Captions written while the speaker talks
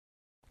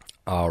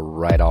All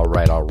right.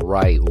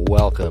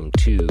 Welcome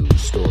to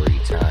Story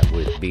Time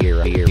with Beer.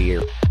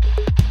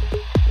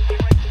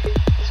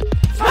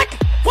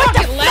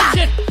 Fucking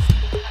legend!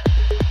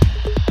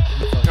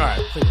 Alright,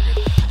 we're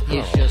good.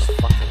 He's just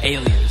fucking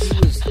Aliens. He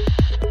was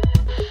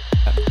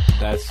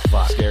That's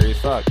scary as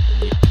fuck.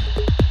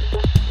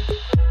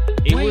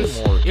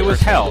 It was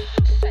hell.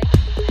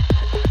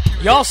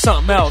 Y'all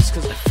something else,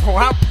 because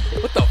what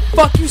the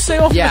fuck you say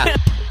off Yeah. that?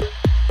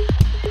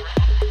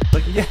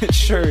 Like, yeah,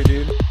 sure,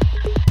 dude.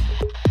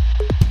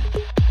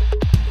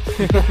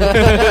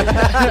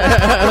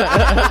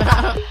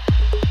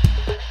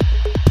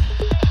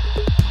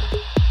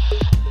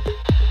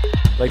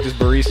 Like just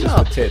baristas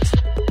with tits.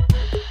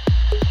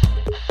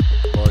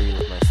 bore you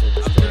with my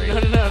silver story.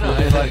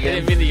 No. I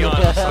didn't mean to yawn.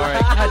 I'm sorry.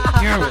 God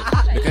damn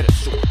it. Look at it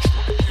so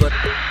much.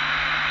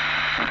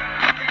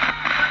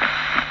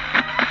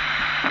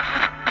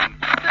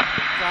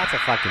 Lots of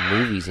fucking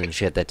movies and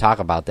shit that talk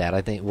about that.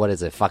 I think, what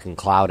is it, fucking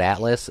Cloud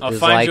Atlas? I'll is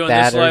find like you in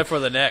that, this life or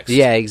the next.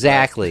 Yeah,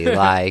 exactly.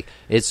 Like,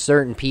 it's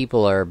certain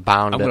people are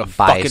bound I'm gonna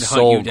by fucking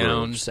soul hunt you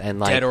down, groups and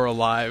like, dead or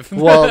alive.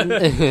 well,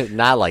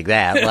 not like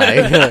that.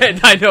 Like,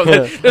 I know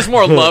that there's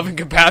more love and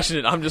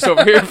compassion. I'm just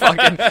over here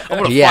fucking. I'm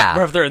gonna Yeah.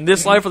 fuck if they're in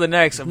this life or the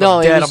next. If No,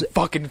 I'm it dead, was- I'm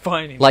fucking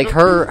finding. like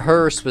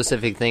her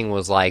specific thing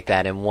was like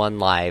that. In one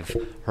life,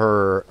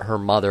 her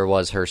mother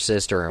was her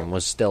sister and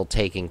was still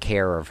taking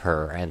care of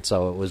her, and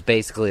so it was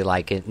basically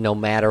like no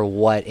matter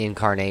what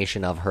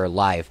incarnation of her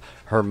life,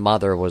 her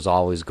mother was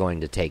always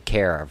going to take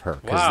care of her,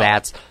 because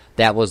Wow.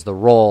 that was the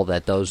role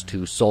that those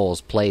two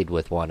souls played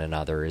with one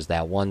another. Is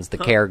that one's the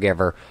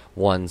caregiver,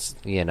 one's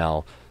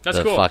That's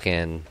the cool.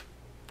 fucking,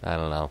 I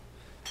don't know,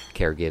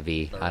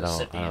 caregivey. I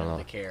don't know.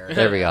 The care.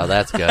 There we go.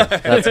 That's good.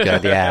 That's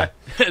good. Yeah.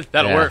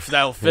 That'll Yeah. work.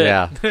 That'll fit.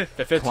 Yeah. If it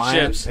fits the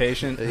Client, ships.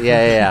 patient.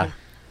 Yeah.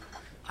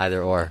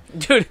 Either or.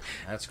 Dude,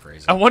 That's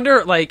crazy. I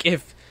wonder, like,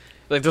 if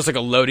like there's like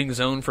a loading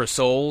zone for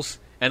souls,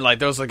 and like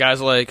those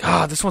guys are like,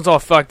 this one's all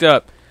fucked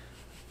up.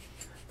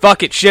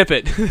 Fuck it, ship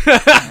it.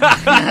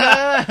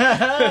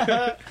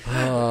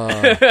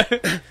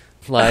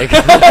 Like,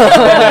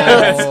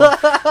 I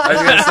was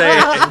gonna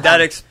say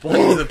that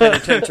explains the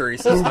penitentiary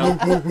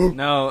system.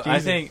 No, I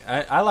think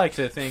I like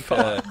to think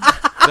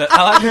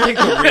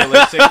the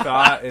realistic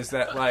thought is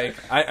that, like,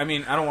 I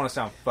mean, I don't want to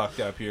sound fucked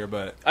up here,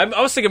 but I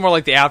was thinking more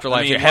like the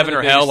afterlife, I mean, heaven one or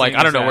of the hell. biggest Like, I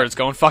things don't know is where that it's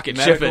going. Fuck it,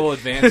 ship medical it.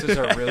 advances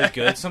are really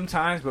good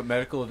sometimes, but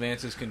medical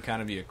advances can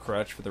kind of be a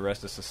crutch for the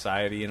rest of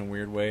society in a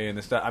weird way. And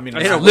the stuff. I mean,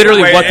 It's it's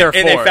literally Way- what they're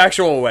in for. a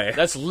factual way.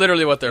 That's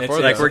literally what they're It's for.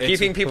 like though. Like we're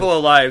keeping people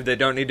alive that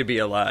don't need to be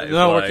alive.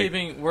 No, like,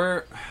 we're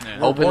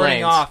Open warding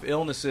lanes. off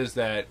illnesses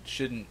that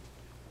shouldn't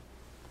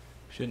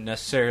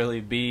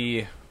necessarily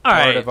be All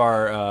part right. of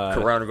our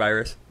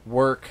coronavirus.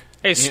 work.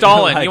 Hey, You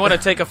Stalin, know, like- you want to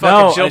take a No,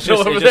 fucking chill it's pill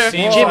just- over it just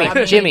there?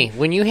 seems Jimmy,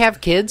 when you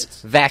have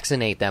kids,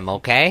 vaccinate them,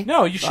 okay?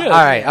 No, you should. All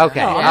right,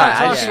 okay. No, I'm All not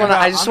right, I just talking wanna-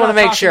 about- I just I'm wanna not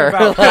make talking sure.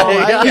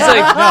 about He's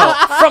like,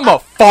 no, from a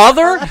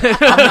father?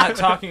 I'm not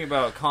talking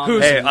about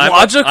common. Hey,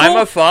 Logical? I'm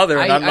a father,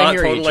 and I- I'm I not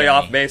hear you, totally Jimmy.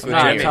 off base with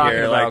I'm not Jimmy talking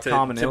here. about Like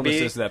common to be,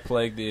 illnesses that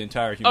plague the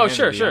entire Oh, humanity.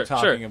 sure, I'm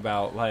talking sure.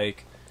 about,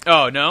 like,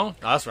 Oh, no?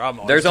 That's what I'm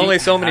on. there's only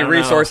so many I don't know.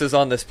 resources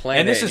on this planet.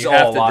 and this is you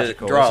have all to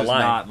logical. draw This a line.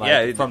 is not like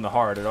yeah, from the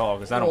heart at all,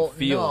 because I Well, don't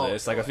feel no.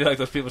 this. Like, I feel like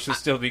those people should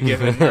still be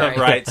given the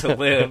right to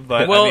live.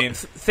 But Well, I mean,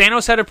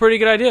 Thanos had a pretty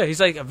good idea. He's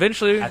like,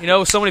 eventually,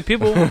 so many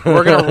people,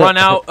 we're going to run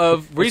out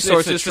of it's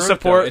resources the to truth,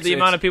 support though. the It's-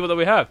 amount of people that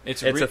we have.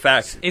 it's it's a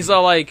fact. He's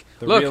all like,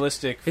 the look,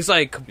 realistic. he's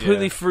like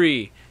completely Yeah.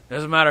 free.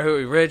 Doesn't matter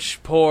who, rich,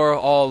 poor,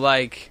 all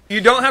like. You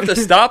don't have to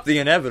stop the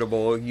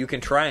inevitable. You can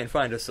try and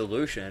find a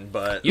solution,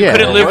 but You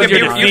couldn't live you with can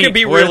your be, you can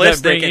be Where did that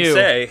realistic bring and you?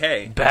 say,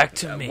 "Hey, Back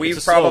to me. We've It's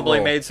a slow probably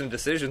roll. made some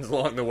decisions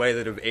along the way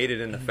that have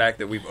aided in the fact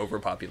that we've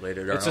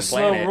overpopulated our It's own a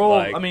slow planet." roll.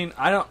 Like, I mean,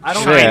 I don't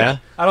Sure.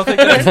 think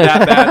that it's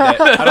that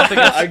bad. I don't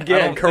think it's again, I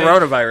don't think-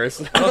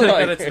 coronavirus. I don't think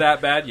that it's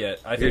that bad yet.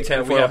 I Your think that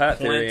we tinfoil have hat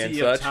theory plenty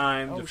and of such.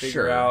 time Oh, to figure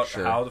sure, out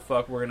sure. how the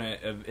fuck we're going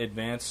to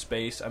advance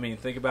space. I mean,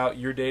 think about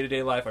your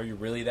day-to-day life. Are you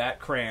really that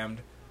crammed?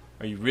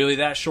 Are you really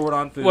that short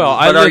on food? Well,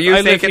 But are you I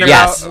live thinking here.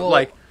 about Yes.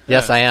 like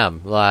Yes, I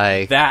am.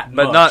 Like, that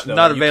but much, not- though.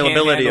 not You can't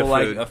availability handle,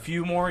 of food. Like, a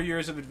few more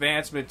years of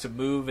advancement to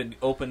move and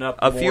open up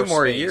a few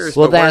more space. years?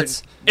 Well, but where-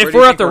 that's- where If do you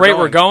we're think at the rate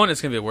we're going? going,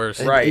 it's going to be worse.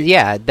 Right.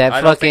 yeah, that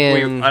I don't think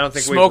fucking I don't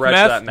think Smoke we've reached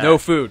meth, that math. no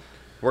food.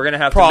 We're gonna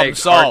have to Problem make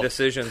hard solved.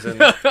 decisions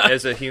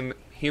as a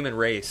human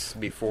race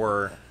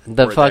before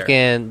the we're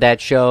fucking that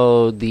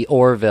show, the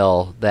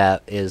Orville,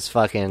 that is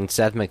fucking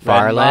Seth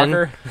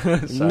MacFarlane.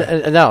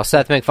 No,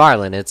 Seth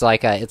MacFarlane. It's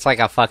like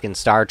a fucking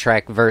Star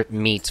Trek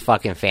meets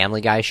fucking Family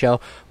Guy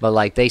show. But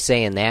like they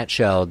say in that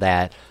show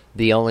that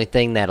the only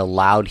thing that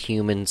allowed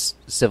human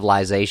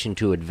civilization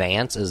to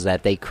advance is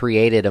that they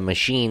created a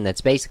machine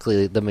that's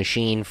basically the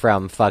machine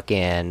from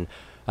fucking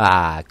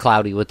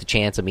Cloudy with the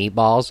Chance of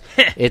Meatballs.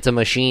 It's a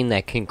machine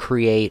that can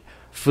create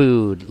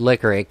food,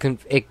 liquor.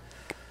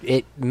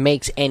 It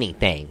makes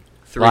anything.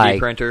 3D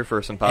printer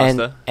for some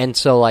pasta. And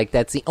so, like,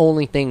 that's the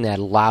only thing that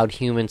allowed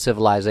human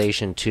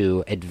civilization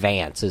to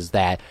advance, is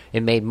that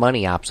it made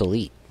money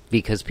obsolete,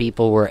 because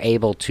people were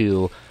able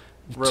to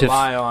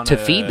rely on to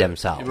feed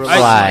themselves.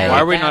 Why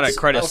are we not at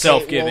credits?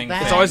 Self-giving.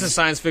 Well, It's always in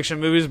science fiction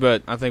movies,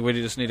 but I think we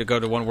just need to go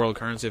to one world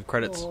currency of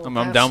credits. Well,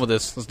 I'm down with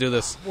this. Let's do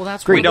this. Well,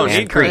 that's Greed, We don't man.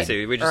 need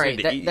currency. We just need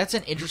to eat. That's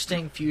an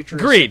interesting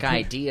futuristic Greed.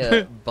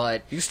 idea,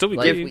 but You can still be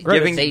like,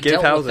 giving- they give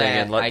dealt with housing that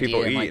and let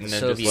people idea in, eat like, and the then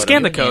just Soviet let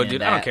Scan the Union code, dude.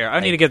 and I don't that, care. I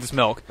need to get this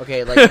milk.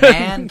 Okay, like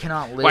man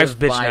cannot live Wife's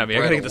bitching by at me. I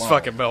bread gotta get this alone.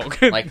 fucking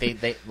milk. Like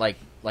they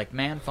like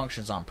man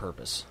functions on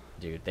purpose,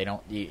 dude. They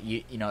don't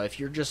you know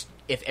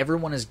if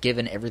everyone is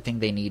given everything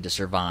they need to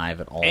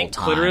survive at all Ain't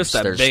times, Clitoris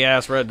that there's big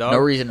ass red dog? no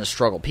reason to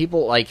struggle.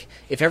 People like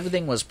if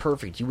everything was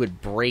perfect, you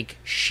would break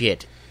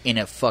shit in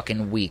a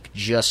fucking week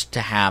just to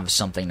have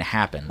something to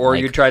happen. Or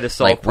like, you try to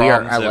solve like, we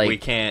are- problems that like- we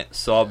can't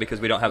solve because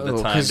we don't have the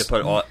Oh, time 'cause- to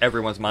put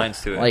everyone's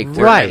minds to it. like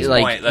We're right, at this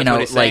like point. That's you know, what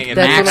he's saying. like If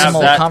we have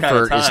maximal that kind of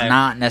comfort is time-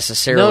 not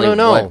necessarily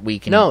No. what we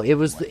can. No, it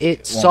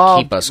won't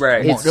solved. keep us.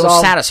 Right. Won't, It it'll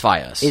solved- satisfy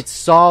us. It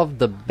solved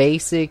the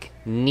basic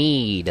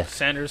need.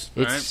 Sanders.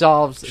 It alright.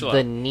 solves Chill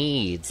the out.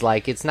 needs.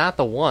 Like, it's not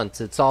the wants.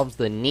 It solves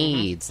the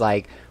needs.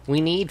 Like, we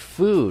need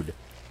food.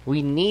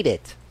 We need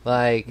it.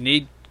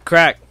 Need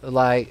crack.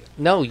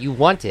 No, you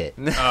want it.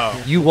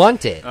 Oh. You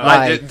want it.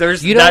 Like,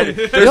 there's you don't.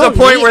 there's you a don't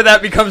point need- where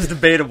that becomes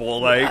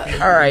debatable.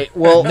 Like, All right.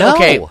 Well, No.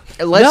 okay.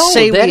 Let's No,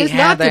 say that we is had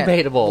not that.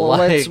 debatable. Well,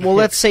 Like-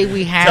 let's say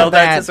we had tell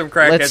that that. to some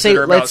crackheads let's say that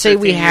are about let's say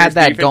we 15 had years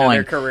that deep into going.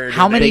 their career,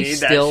 How they many need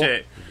that still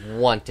shit.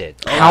 want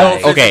it? How Oh,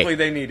 physically okay?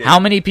 they need it. How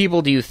many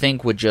people do you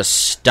think would just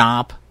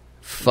stop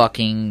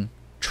fucking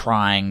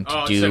trying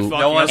to Oh, do say fuck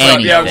No one.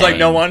 anything? Yeah, I was like,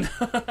 no one.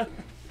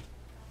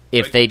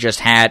 If they just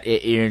had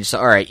it, you're just,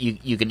 all right,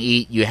 you can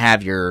eat, you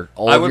have your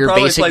all I of would your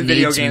probably basic play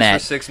video needs games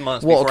met. for 6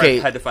 months Well, before okay.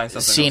 I had to find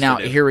something See else now,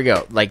 to do. here we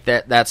go. Like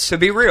that's To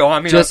be real,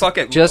 I mean, Just- fuck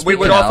it. just We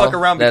would because- all fuck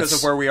around because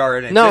that's- of where we are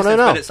in No, existence.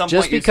 no. But at some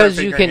Just point, you start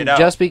because you figuring can, it out.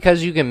 just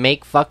because you can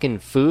make fucking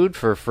food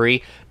for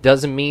free,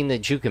 doesn't mean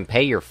that you can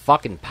pay your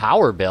fucking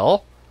power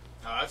bill.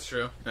 Oh, that's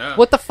true. Yeah.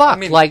 What the fuck? I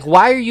mean- Like,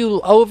 why are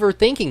you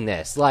overthinking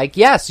this? Like,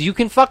 yes, you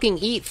can fucking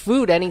eat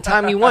food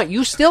anytime you want.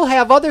 You still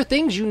have other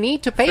things you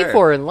need to pay Sure.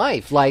 for in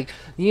life. Like,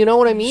 you know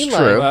what I mean? It's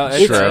true. Like, Well,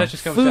 it's that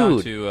just comes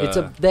food. down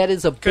to, That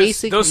is a 'Cause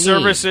basic those need.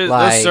 services,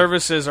 Like, those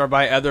services are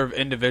by other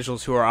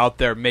individuals who are out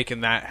there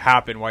making that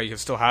happen. While you can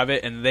still have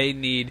it, and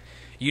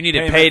you need to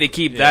Payment, pay to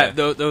keep yeah.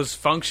 those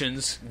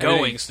functions going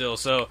Everything- still.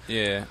 So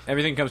Yeah,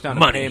 everything comes down to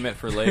Money. payment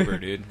for labor,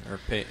 dude, or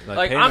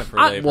Like, payment for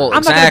I'm- labor. well,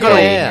 I'm not gonna exactly, go-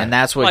 Yeah. and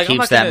that's what Like, I'm keeps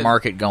not that gonna-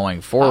 market going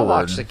I'll forward.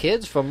 watch the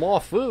kids for more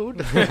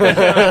food.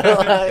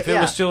 if it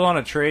was still on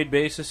a trade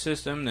basis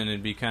system, then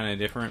it'd be kind of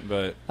different.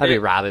 But I'd be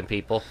robbing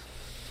people.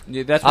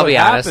 yeah, that's I'll what be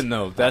honest. happened,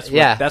 though. That's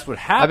what I'd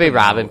happened. be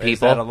robbing though, is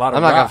people. that a lot of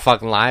I'm not gonna rob-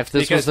 fucking lie. If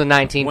this was Because the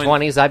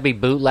 1920s, I'd be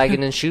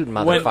bootlegging and shooting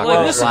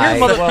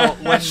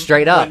motherfuckers. Like,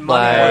 straight up, when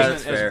money like- wasn't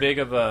That's fair. as big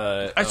of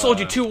a. I sold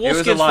you two It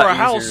was wolfskins lot for a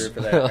easier house. for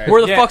that, right?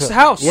 Where the Yeah. fuck's the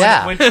house?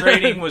 Yeah. When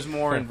trading was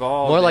more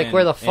involved, More like, and,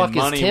 where the fuck and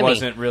is money Timmy?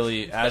 wasn't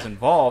really as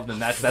involved,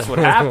 and that's what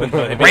happened.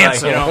 But it'd be like,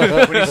 Ransom. you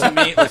know, we need some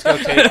meat. Let's go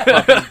take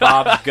fucking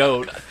Bob's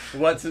goat.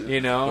 What's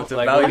You know, what's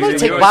like, about I'm what gonna do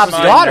take you do? Bob's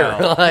Mine daughter.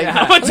 now. Like,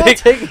 Yeah. I'm gonna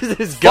take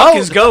his Fuck goat.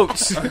 his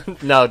goats.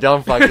 No,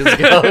 don't fuck his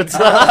goats.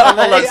 I'm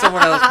gonna let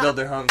someone else build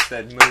their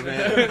homestead. Move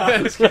in.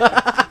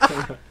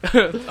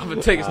 I'm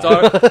gonna take his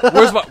daughter.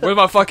 Where's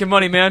my fucking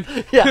money, man?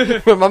 Yeah,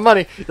 for my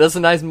money. That's a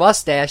nice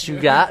mustache you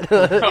got.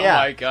 Oh Yeah.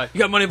 my god, you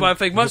got money by a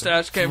fake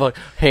mustache. Okay, Fuck,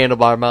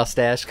 handlebar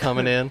mustache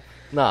coming in.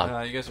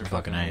 No, You guys are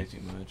fucking way too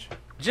much.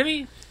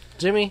 Jimmy.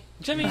 Jimmy,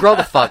 grow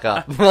the fuck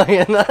up.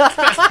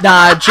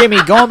 Nah,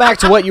 Jimmy, going back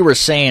to what you were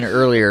saying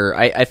earlier,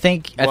 I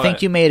think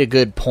What? you made a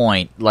good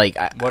point. Like,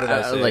 What did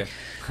I say? Like,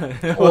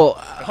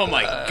 well, Oh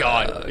my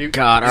god.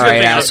 God, all He's a right,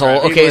 big asshole.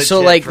 regret. Okay, He so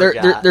legit like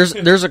forgot.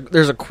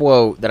 there's a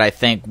quote that I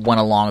think went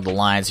along the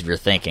lines of your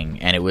thinking,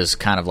 and it was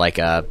kind of like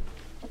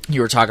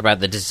you were talking about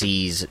the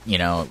disease, you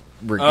know,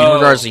 in Oh.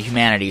 regards to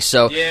humanity.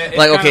 So, Yeah, it's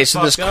like, kinda okay,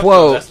 so this fucked up,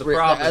 quote, though. That's the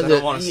problem, is I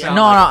don't wanna no, sound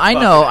no, like a I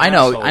fucking know.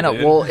 asshole,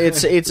 dude. Well,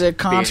 it's a Too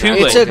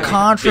it's late. a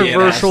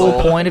controversial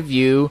point of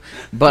view,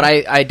 but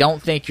I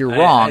don't think you're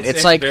wrong.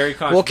 It's like, very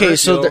well, okay,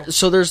 so controversial,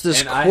 so there's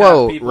this and I have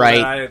quote, people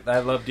right? that I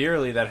love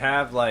dearly that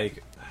have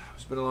like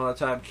spent a lot of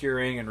time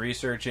curing and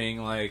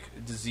researching like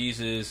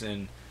diseases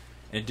and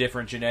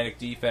different genetic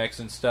defects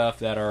and stuff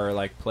that are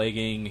like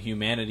plaguing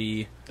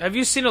humanity. Have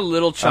you seen a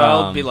little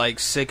child Um, be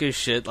like sick as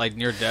shit, like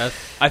near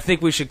death? I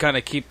think we should kind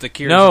of keep the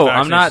cures. No, and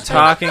I'm not vaccinations.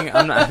 talking.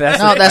 I'm not. That's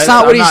No, that's I'm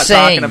not what he's talking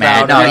saying,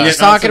 man. about, No, like, he's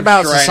getting on talking some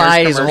about Shriners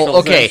society as a whole.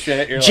 commercials and Okay,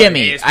 shit. You're like,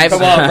 Jimmy, I've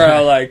come on,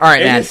 bro. Like, all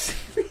right, it man. is-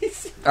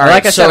 All right,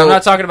 like I said, so- I'm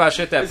not talking about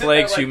shit that Isn't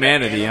plagues that like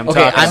humanity. I'm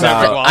Okay, talking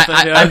about.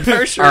 I'm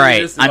For sure all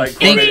right. just, I'm, like,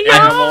 think, quoted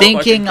I'm animal thinking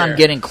fucking I'm care.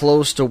 getting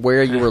close to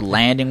where you were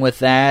landing with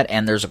that,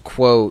 and there's a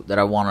quote that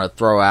I want to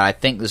throw out. I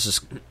think this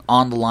is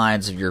on the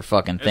lines of your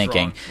fucking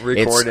thinking. wrong.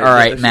 Record it. All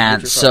right, Get this man.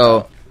 shit So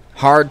out.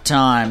 hard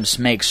times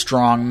make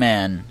strong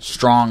men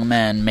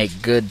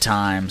make good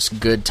times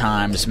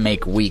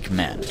make weak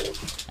men.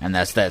 And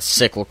that's that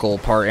cyclical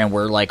part, and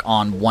we're like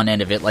on one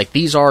end of it. Like,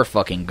 these are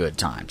fucking good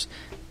times.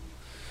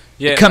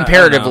 Yeah,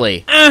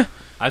 Comparatively.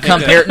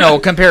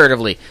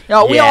 Comparatively.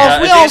 No, we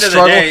Yeah, all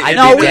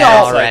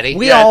struggle.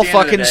 We all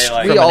fucking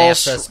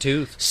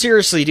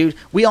seriously, dude.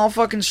 We all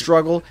fucking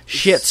struggle.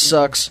 Shit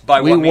sucks.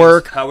 By We what means?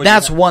 work. How would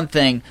That's you- one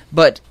thing.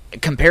 But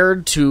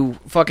compared to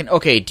fucking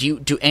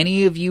do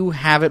any of you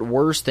have it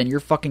worse than your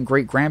fucking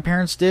great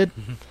grandparents did?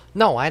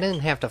 No, I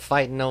didn't have to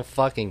fight in no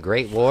fucking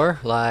Great War.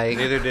 Like,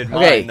 Neither did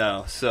Okay. mine,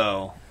 though.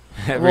 So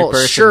Well,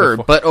 sure,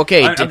 but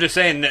okay. I'm just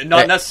saying,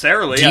 not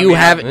necessarily. Do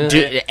you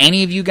do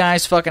any of you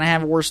guys fucking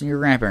have it worse than your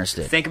grandparents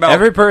did? Think about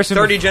Every person-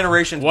 30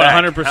 generations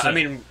 100%. back. I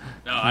mean,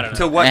 No, I don't know.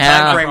 to what Yeah.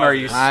 time frame are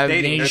you I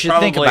stating? mean, you There's should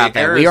think probably about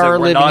that. eras We are were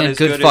living not in as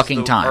good as fucking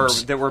or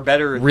times. that were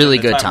better. Really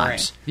than the good time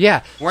times.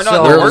 yeah, We're not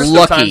so- the We're worst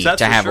lucky of times, that's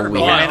to for have sure, what we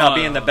but have. may not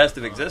be in the best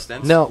of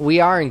existence. No,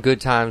 we are in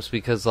good times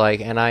because, like,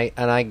 and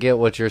I get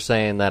what you're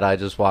saying that I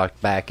just walked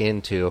back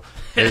into,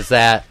 is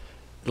that,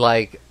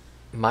 like,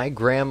 my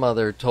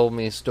grandmother told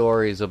me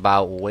stories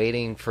about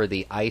waiting for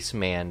the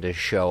Iceman to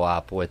show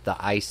up with the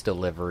ice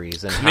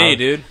deliveries, and Me,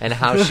 dude. and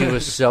how she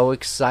was so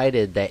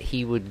excited that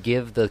he would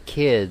give the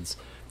kids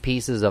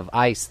pieces of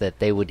ice that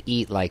they would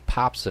eat like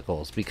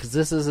popsicles, because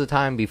this is a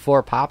time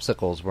before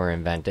popsicles were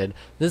invented.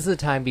 This is a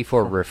time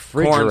before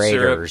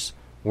refrigerators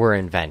were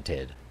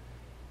invented.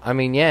 I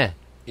mean, yeah.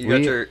 You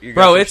got your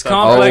Bro, it's stuff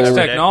complex over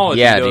there.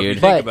 technology, Yeah, though, if dude.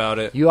 you But think about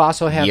it. you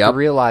also have Yep. to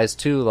realize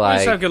too, Just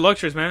like, have good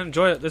luxuries, man.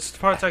 Enjoy it. This is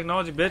part of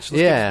technology, bitch. Let's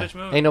yeah, get this bitch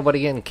moving. ain't nobody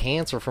getting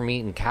cancer from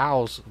eating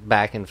cows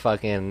back in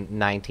fucking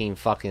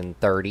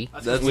 1930.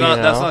 That's You that's know?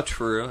 not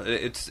true.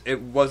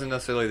 It wasn't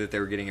necessarily that they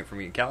were getting it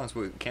from eating cows.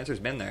 Cancer's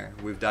been there.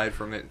 We've died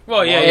from it.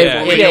 Well, yeah, long yeah.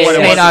 before we It knew what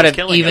may was not was have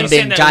killing even us.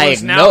 Saying been that it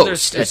was now,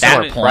 diagnosed there's at that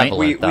so point. prevalent.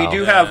 We though.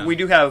 do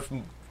Yeah. have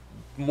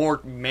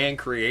more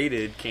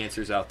man-created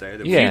cancers out there.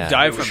 That Yeah, You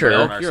die we from sure.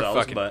 milk, ourselves, you're a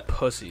fucking but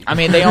pussy. I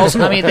mean, they also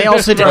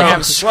didn't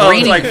have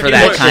screening like, for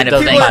that people- kind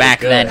of thing people-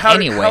 back then how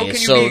can anyway. you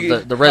So be- the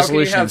how can you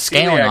resolution have and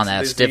scaling on celiac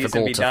that's disease and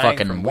difficult be to dying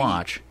fucking from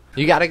watch.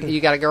 You got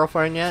a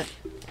girlfriend yet?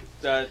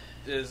 That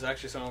is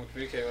actually someone I'm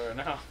communicating with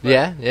right now.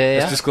 Yeah.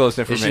 It's disclosed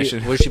Is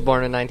information. was she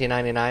born in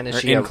 1999? Is Or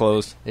she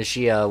enclosed. Is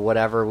she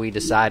whatever we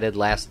decided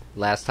last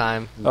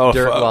time? Oh,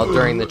 fuck.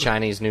 During the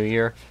Chinese New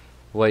Year,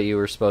 what you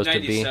were supposed to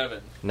be? 97.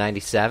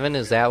 97?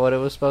 Is that what it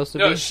was supposed to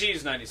No, be?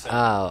 she's 97.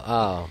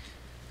 Oh.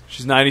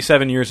 She's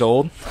 97 years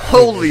old.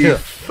 holy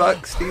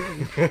fuck,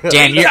 Steven.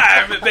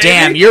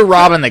 Damn, you're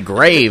robbing the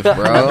grave,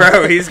 bro.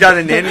 Bro, he's got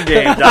an end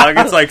game, dog.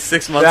 It's like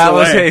 6 months That away.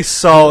 was a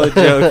solid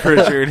joke,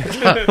 Richard.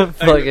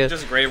 Fucking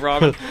Just grave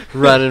robbing.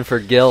 running for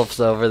gilfs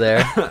over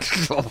there. Dude,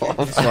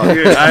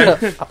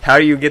 how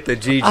do you get the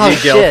GG Oh, gilf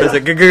shit. as a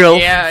giggle?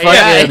 Yeah,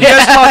 You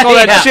guys talk all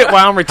that shit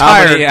while I'm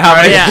retired. How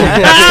many-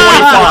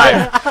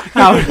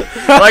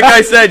 Like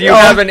I said, you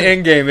have an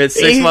end game. It's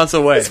 6 months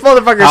away. This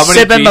motherfucker How many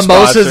sipping B-spots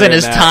mimosas are in in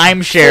his that?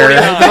 timeshare.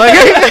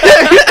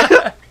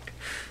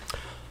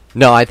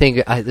 No, I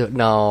think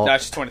no. No,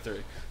 she's 23.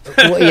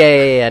 Well,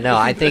 yeah. No,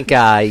 I think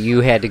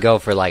you had to go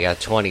for like a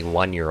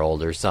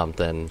 21-year-old or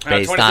something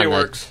based 23 on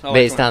works. I like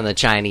based 20. on the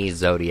Chinese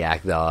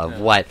zodiac though of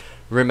what.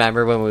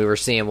 Remember when we were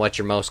seeing what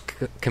your most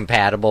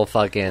compatible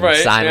fucking Right,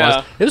 sign yeah.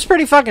 was? It was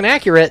pretty fucking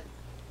accurate.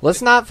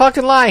 Let's not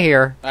fucking lie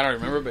here. I don't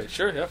remember, but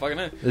sure, yeah, fucking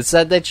it. It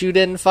said that you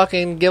didn't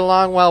fucking get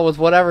along well with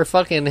whatever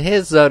fucking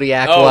his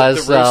zodiac Oh, was.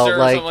 the So rooster or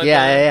like, something like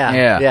yeah,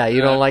 that? yeah.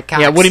 You don't like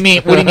cocks. Yeah, what do you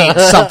mean? What do you mean?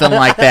 Something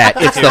like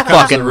that? It's the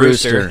fucking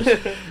rooster.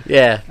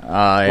 Yeah. Yeah.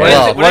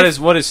 Well,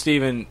 What is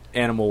Steven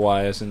animal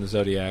wise in the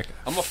zodiac?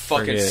 I'm a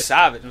fucking Forget.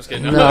 savage. I'm just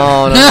kidding.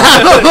 No.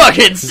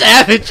 fucking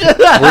savage.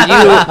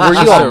 Were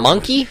you a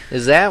monkey?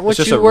 Is that what It's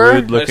just you a were?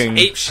 rude That's looking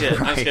ape shit.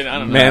 I'm just kidding. I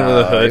don't know. man with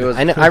a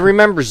hood. I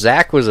remember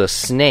Zach was a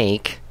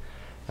snake.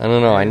 I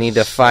don't know. I need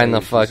to find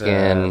the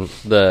fucking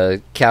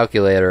the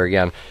calculator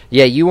again.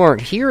 Yeah, you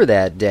weren't here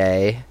that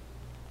day,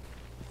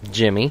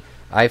 Jimmy.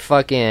 I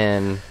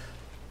fucking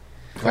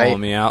Calling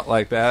me out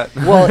like that.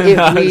 well, you You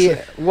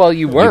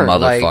weren't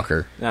like,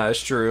 motherfucker. No,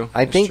 it's true.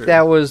 I It's think true.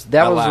 that was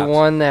the lapsed.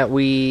 one that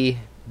we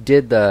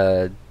did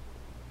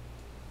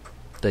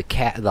the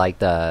cat like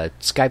the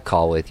Skype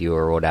call with you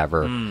or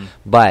whatever.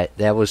 But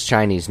that was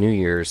Chinese New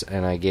Year's,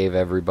 and I gave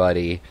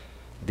everybody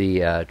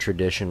the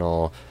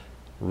traditional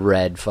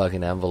red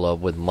fucking envelope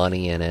with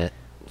money in it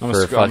I'm a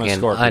for I'm a fucking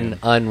scorpion.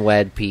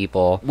 unwed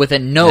people. With a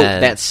note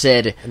And that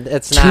said,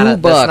 It's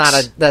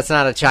 $2. That's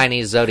not a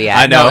Chinese zodiac.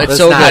 I know, it's that's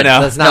so not, good.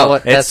 That's not No, what.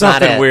 it's That's not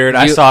something it. weird.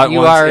 I You- saw it You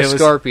once. are It a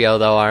was- Scorpio,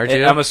 though, aren't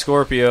you? I'm a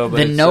Scorpio, but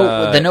the it's,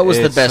 note was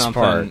the it's best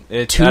something- part.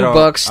 it's- I don't-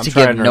 $2 I'm to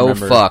trying get to no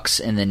remember. fucks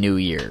in the new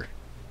year.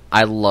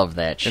 I love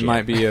that shit. It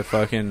might be a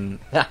fucking.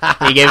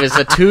 He gave us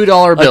a $2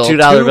 bill. $2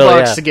 bill,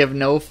 $2 yeah. to give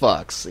no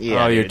fucks.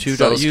 Yeah, oh, your dude, $2.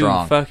 so You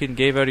strong. fucking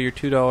gave out of your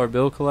 $2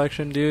 bill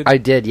collection, dude. I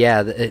did,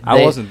 yeah.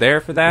 I wasn't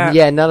there for that.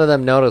 Yeah, none of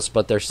them noticed,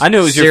 but their I knew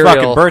it was your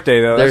fucking birthday,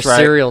 though. Their That's right.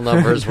 serial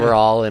numbers were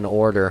all in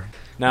order.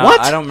 No,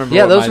 What? I don't remember.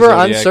 Yeah, what those my were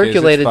Zodiac is. It's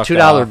uncirculated fucked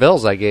 $2 off.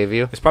 bills I gave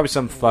you. It's probably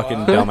some fucking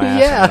dumbass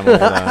Yeah. animal.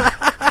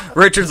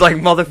 Richard's like,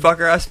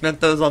 motherfucker, I spent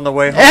those on the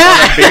way home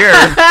on a beer.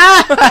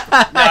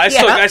 No,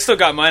 I still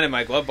got mine in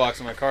my glove box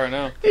in my car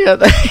now. Yeah,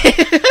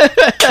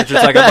 Richard's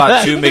like, I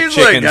bought 2 He's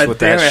McChickens like, with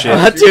 "God damn that it, shit.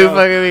 how did two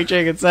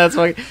fucking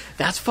McChickens.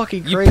 That's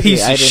fucking You crazy.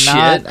 piece of I did shit.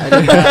 not. I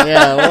did not.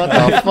 Yeah, what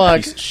the fuck?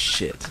 Piece of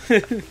shit.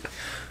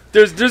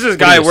 There's this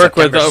guy I is it, work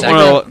with. September One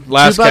of the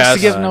last $2 to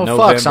casts. give no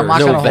fucks. I'm not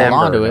going to hold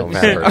on to it.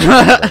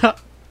 November.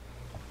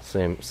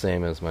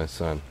 Same as my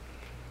son.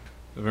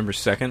 November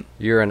 2nd?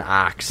 You're an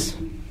ox.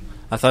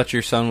 I thought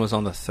your son was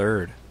on the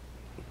 3rd.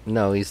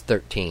 No, he's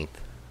 13th.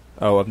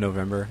 Oh, of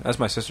November. That's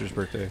my sister's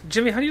birthday.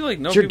 Jimmy, how do you like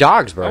know? It's your people?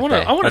 dog's I wanna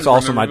birthday. That's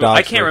also remember my people. dog's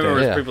I can't remember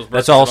birthday. Yeah. people's birthdays.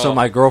 That's at also all.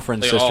 my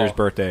girlfriend's They sister's all-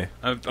 birthday.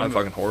 I'm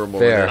fucking horrible.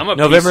 Fair. With I'm that. a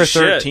November piece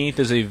of shit. 13th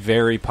is a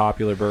very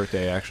popular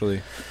birthday,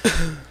 actually.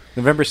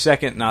 November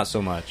 2nd, not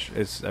so much.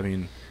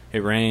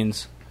 It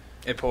rains,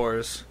 It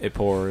pours. it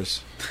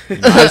pours. I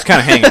just kind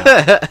of hang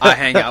out. I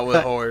hang out with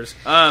whores.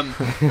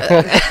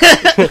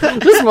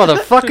 This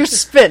motherfucker's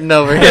spitting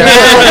over here.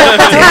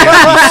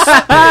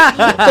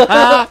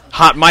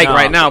 Hot mic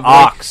right now, boy.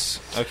 Ox.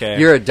 Okay.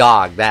 You're a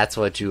dog. That's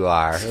what you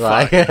are.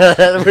 Like,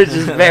 which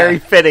is very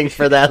fitting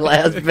for that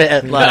last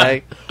bit.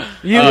 Like,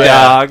 you Oh,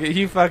 yeah. dog.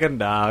 You fucking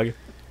dog.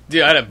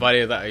 Dude, I had a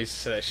buddy that used to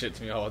say that shit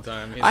to me all the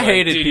time. He's I like,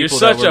 hated dude, you're people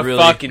that such were a really-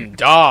 fucking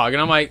dog. And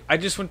I'm like, I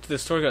just went to the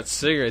store and got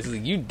cigarettes. He's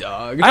like, you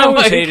dog. I I'm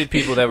always like, hated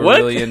people that were what?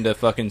 really into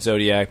fucking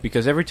Zodiac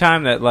because every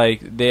time that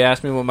they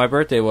asked me what my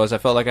birthday was, I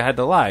felt like I had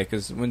to lie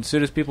because as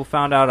soon as people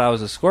found out I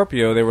was a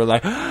Scorpio, they were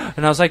like,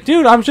 and I was like,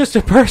 dude, I'm just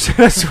a person.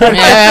 I swear.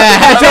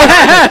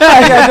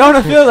 I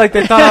don't feel like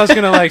they thought I was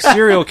gonna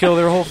serial kill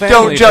their whole family.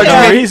 Don't judge for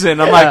no me. reason.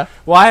 I'm like,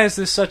 why is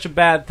this such a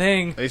bad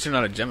thing? At least you're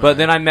not a Gemini. But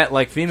then I met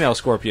female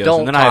Scorpios,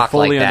 don't and then I talk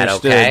fully like that,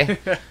 understood. okay?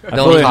 I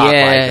Don't fully- talk like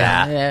Yeah,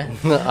 that.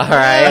 yeah. All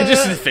I right.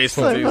 just face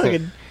Fucking-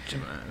 Geminis.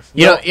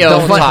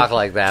 Don't talk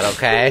like that,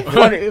 okay?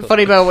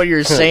 funny about what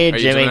you're saying, Are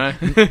you Jimmy.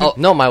 Gemini? Oh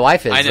no, my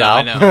wife is. I know,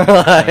 though.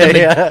 I know.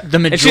 Yeah. The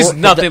And she's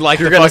majority, nothing like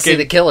You're the gonna fucking... see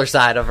the killer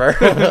side of her.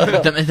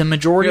 the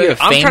majority You're of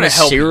like, I'm trying to famous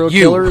help serial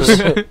you. killers.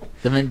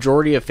 The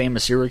majority of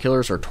famous serial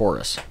killers are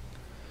Taurus.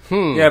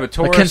 Yeah, but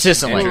Taurus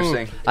consistently.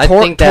 Interesting. I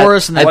think that,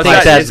 Taurus and I the think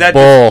Bucks. that's Is that-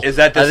 bull. is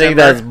that I think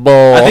December? that's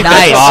bull. I think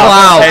that's Nice. off.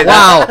 Wow. Hey,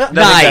 wow. I think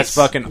Nice. that's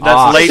fucking That's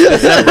off. late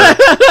December.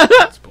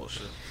 That's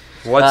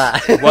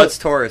bullshit. What's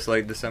Taurus,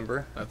 late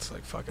December? That's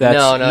like fucking... That's,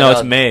 No,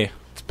 it's May.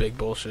 It's big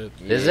bullshit.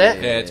 Is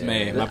it? Yeah, it's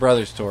May. My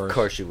brother's Taurus. Of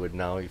course you would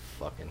know. You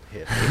fucking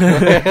hit. Fucking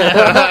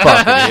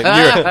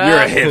you're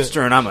a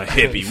hipster and I'm a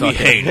hippie. We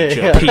hate each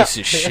other. Piece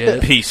of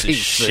shit. Piece of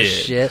Piece of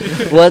shit.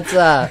 shit. What's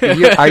are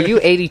you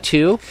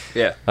 82?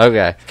 Yeah.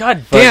 Okay.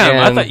 God damn, I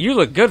Fucking- thought you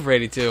looked good for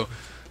 82.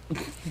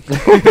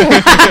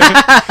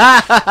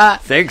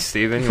 Thanks,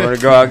 Steven. You want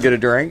to go out and get a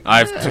drink?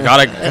 I've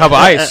got a cup of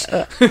ice.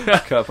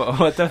 Cup of,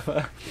 what the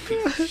fuck?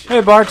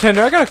 Hey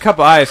bartender, I got a cup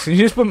of ice. Can you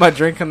just put my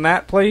drink in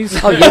that, please?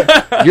 Oh,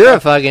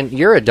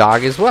 you're a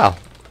dog as well.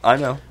 I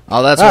know.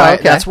 Oh, that's Oh, why.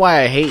 okay. That's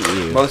why I hate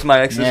you. Most of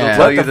my exes Yeah. will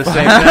tell What you the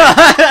same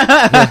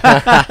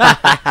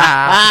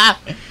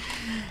thing.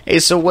 Hey,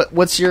 so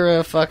what's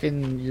your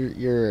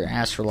your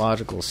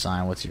astrological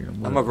sign? What's your?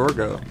 I'm a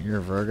Virgo. You're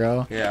a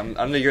Virgo. Yeah,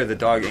 I'm the year of the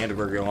dog and a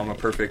Virgo. I'm a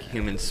perfect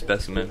human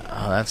specimen.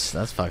 Oh, that's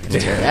fucking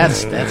terrible.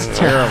 That's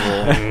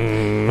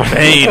terrible.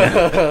 Pain.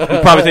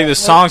 You probably think this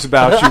song's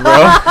about you,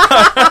 bro.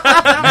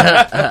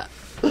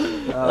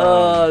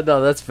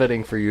 No, that's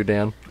fitting for you,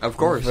 Dan. Of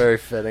course. Very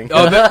fitting.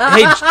 Oh,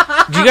 hey,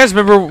 do you guys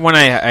remember when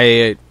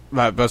I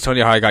was telling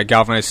you how I got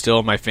galvanized steel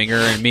in my finger,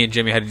 and me and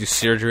Jimmy had to do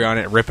surgery on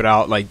it and rip it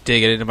out, like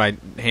dig it into my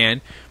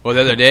hand? Well,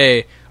 the other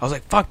day, I was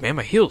like, fuck, man,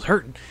 my heel's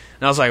hurting.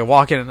 And I was like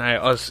walking, and I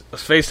was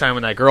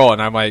FaceTiming that girl,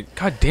 and I'm like,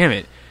 God damn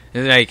it.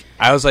 And like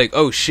I was like,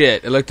 oh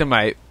shit. I looked at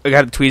I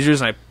got the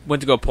tweezers, and I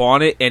went to go pull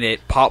on it, and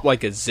it popped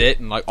like a zit,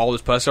 and like all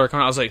this pus started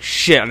coming out. I was like,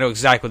 shit, I know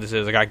exactly what this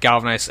is. I got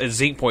galvanized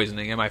zinc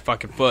poisoning in my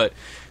fucking foot.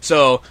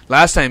 So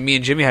last time me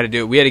and Jimmy had to do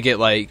it, we had to get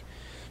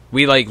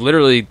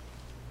literally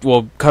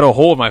cut a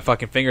hole in my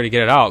fucking finger to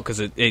get it out because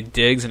it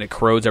digs and it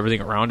corrodes everything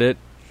around it.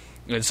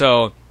 And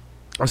so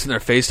I was sitting there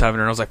FaceTiming her,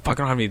 and I was like, fuck,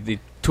 I don't have any of the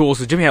tools.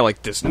 Because Jimmy had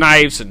like this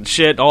knives and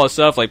shit, all this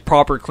stuff, like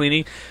proper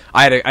cleaning.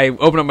 I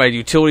opened up my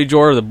utility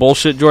drawer, the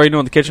bullshit drawer, in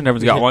the kitchen.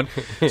 Everyone's got one.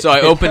 So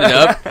I opened it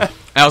up, and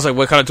I was like,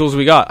 what kind of tools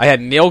we got? I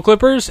had nail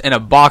clippers and a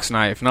box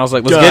knife, and I was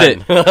like, let's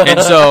get it. And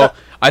so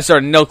I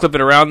started nail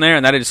clipping around there,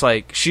 and that is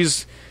like,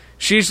 she's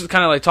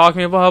kind of like talking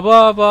to me, blah,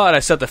 blah, blah, and I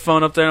set the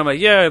phone up there, and I'm like,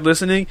 yeah,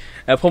 listening,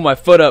 and I pull my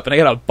foot up, and I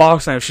got a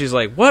box knife. She's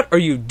like, what are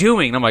you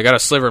doing? And I'm like, I got a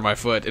sliver in my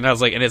foot. And I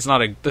was like, and it's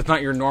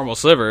not your normal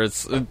sliver.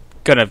 I'm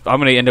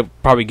gonna end up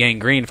probably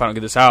gangrene if I don't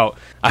get this out.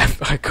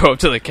 I go up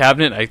to the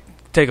cabinet, I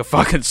take a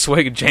fucking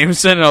swig of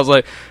Jameson, and I was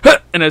like, huh!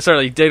 And I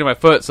started like digging my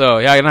foot. So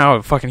yeah, I now have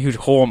a fucking huge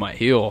hole in my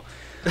heel.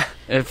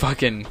 It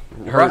fucking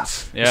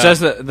hurts. Yeah. It says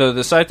that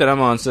the site that I'm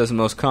on says the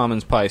most common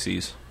is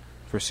Pisces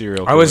for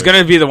serial I was killers.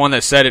 gonna be the one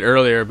that said it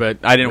earlier, but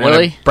I didn't want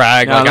Really? to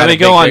brag. Now, like, I let had me a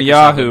go big on dick or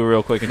Yahoo something.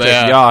 real quick and But check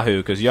yeah. Yahoo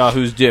because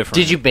Yahoo's different.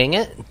 Did you Bing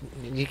it?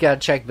 You gotta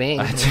check Bing.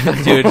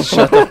 Dude,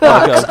 shut the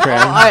fuck up, Cran.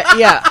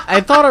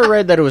 I thought I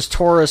read that it was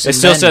Taurus. It and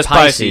still then says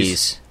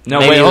Pisces. No,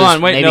 Maybe wait, it hold was-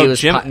 on, wait, maybe no, it was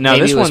Jim. Pi- No,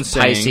 maybe this it was one's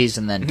saying Pisces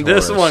and then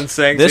Taurus. This one's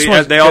saying This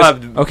one's they all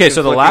have okay.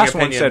 So the conflicting last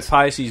one opinions. said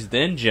Pisces,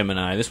 then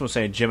Gemini. This one's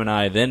saying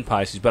Gemini, then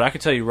Pisces. But I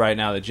can tell you right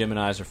now that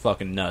Geminis are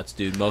fucking nuts,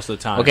 dude. Most of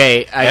the time.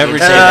 Okay, I Every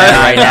can say single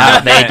that right now.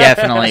 time. They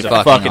definitely It's a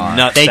fucking fucking are.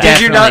 nut They sack.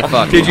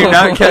 definitely Did you fucking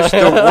not are. catch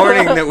the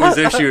warning that was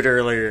issued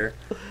earlier?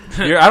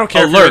 I don't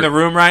care if you're in the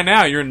room right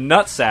now. You're a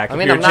nutsack. I if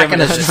mean, you're I'm not going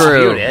to Gemini.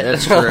 dispute it.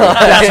 That's true.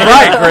 That's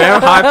right,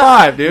 Graham. High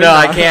five, dude. No,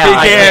 I can't.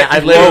 I can't. I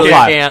literally low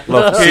five. can't.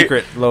 Low,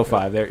 secret low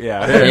five. There,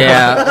 yeah.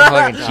 Yeah,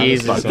 fucking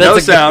Jesus. That's No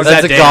sound.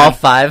 That's a Dan?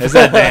 golf 5. Is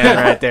that Dan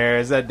right there?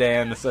 Is that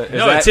Dan? Is No,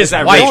 that, it's his is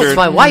that wife. No, Richard? it's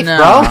my wife, No.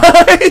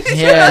 bro.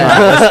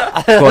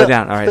 Yeah. Slow it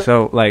down. All right,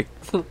 so like,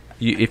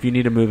 if you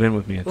need to move in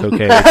with me, it's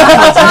okay.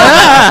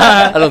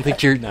 I don't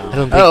think you're. I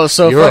don't think Oh,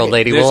 so your fucking- old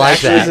lady There's will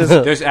like actually,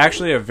 that. there's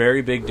actually a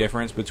very big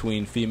difference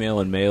between female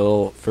and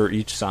male for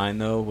each sign,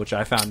 though, which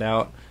I found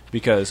out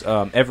because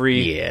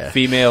every Yeah.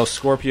 female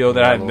Scorpio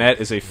that I've met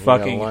is a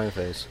fucking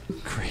face.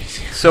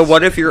 crazy. So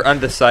what if you're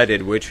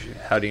undecided?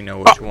 How do you know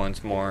which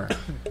one's more?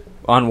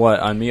 On what?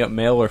 On me,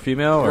 male or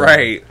female? Or?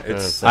 Right.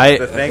 It's I,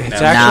 the thing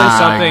it's now. actually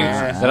something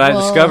Nah. that I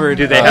discovered.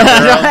 Do they have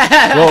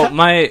their own?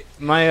 Well,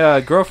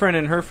 my girlfriend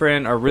and her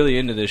friend are really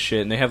into this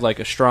shit, and they have like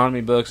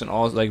astronomy books and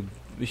all like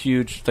a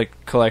huge like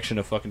collection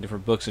of fucking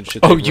different books and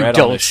shit. Oh, they've you read on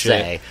don't this shit.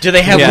 say. Do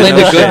they have Yeah,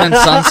 Linda no shit.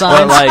 Goodman's sun But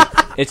signs?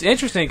 like, it's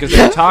interesting because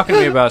they're talking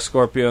to me about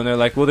Scorpio, and they're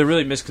like, "Well, they're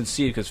really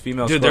misconceived because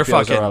female Dude, they're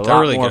Scorpios fucking- are a they're lot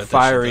really more good at this shit,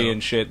 fiery though.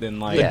 and shit than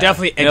like They're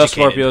definitely male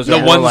educated. Scorpios The are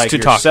more ones like to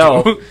talk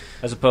yourself, to.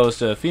 as opposed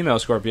to female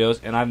Scorpios.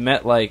 And I've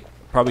met like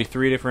probably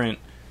 3 different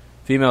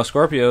female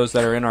Scorpios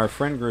that are in our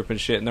friend group and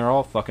shit, and they're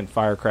all fucking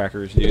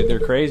firecrackers, dude. They're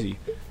crazy,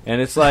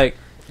 and it's like.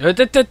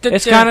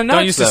 It's kind of nuts.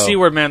 Don't use the though. C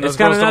word, man. Those It's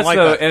kind girls of don't nuts, like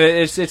though, that. and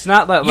it's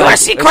not that You like, are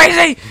C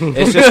crazy.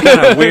 It's just kind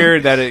of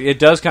weird that it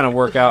does kind of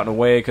work out in a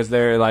way because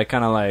they're like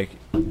kind of like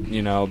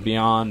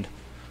beyond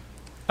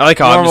I like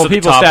how I'm normal just at the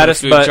people top of the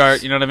status, food but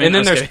chart. You know what I mean? and then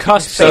I'm there's just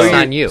cusps. Based though.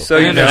 on you. So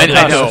you And know. there's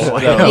I know. cusps, I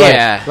though. know.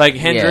 Yeah. like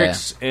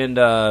Hendrix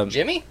and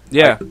Jimmy?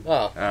 yeah,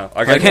 Oh. Oh,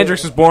 like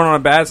Hendrix was born on a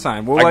bad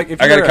sign. Well, like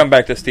if I got to you're- come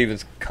back to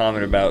Steven's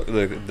comment about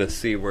the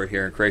C word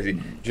here and crazy.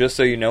 Just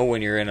so you know,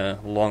 when you're in a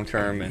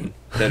long-term and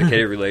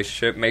dedicated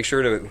relationship, make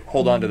sure to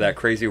hold on to that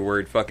crazy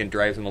word. Fucking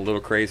drives them a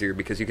little crazier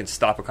because you can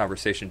stop a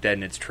conversation dead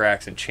in its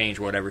tracks and change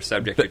whatever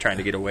subject you're trying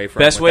to get away from.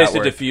 Best with ways that to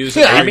word. diffuse.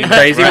 Are you being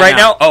crazy right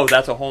now? Oh,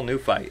 that's a whole new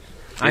fight.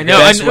 I know.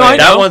 Best I way-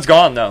 know. That one's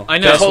gone though. I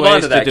know. Just hold on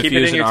Ways to that. Keep it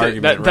diffuse in your an t-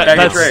 argument that- right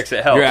that's- now. tricks.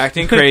 It helps. You're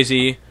acting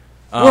crazy.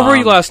 Where were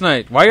you last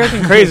night? Why are you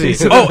acting crazy?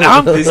 These are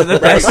the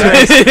best.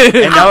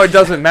 And now it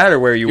doesn't matter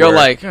where you You're were.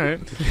 like, all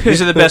right.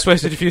 These are the best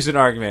ways to diffuse an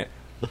argument.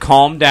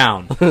 Calm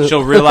down.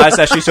 She'll realize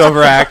that she's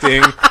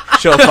overacting.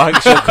 She'll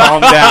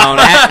calm down.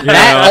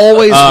 That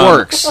always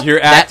works. You're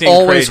That acting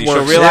always crazy.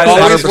 works. She'll realize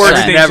That always that works,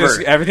 everything's never.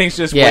 just, everything's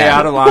just way Yeah.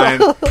 out of line.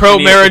 Pro You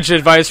need- marriage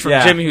advice from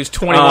Yeah. Jimmy, who's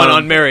 21,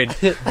 unmarried.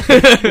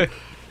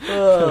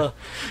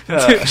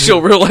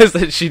 She'll realize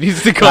that she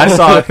needs to go. I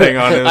saw a thing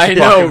on it. It was I fucking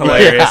know,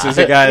 hilarious. There's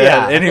a guy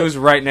that, Yeah. and he was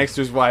right next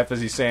to his wife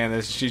as he's saying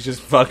this. She's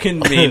just fucking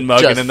mean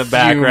mugging Just in the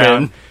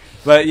background. fuming.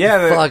 But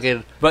yeah,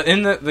 Fucking. but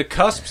in the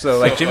cusps though,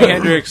 like Jimi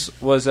Hendrix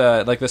was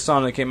like the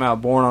song that came out,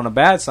 "Born on a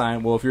Bad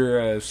Sign." Well, if you're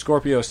a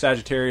Scorpio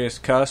Sagittarius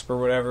cusp or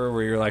whatever,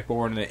 where you're like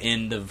born in the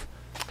end of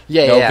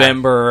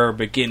November or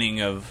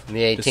beginning of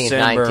The 18th,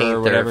 December 19th, or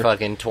or whatever.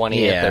 fucking 20th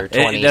Yeah. or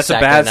 22nd. That's a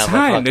bad of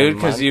sign, fucking dude,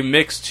 because month. you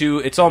mix two.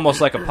 It's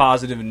almost like a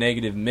positive and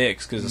negative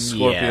mix because a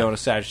Scorpio Yeah. and a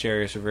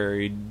Sagittarius are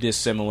very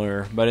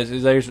dissimilar. But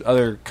there's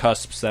other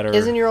cusps that are.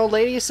 Isn't your old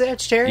lady a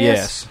Sagittarius?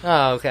 Yes.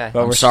 Oh, okay.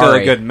 but I'm we're still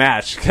sorry. a good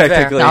match,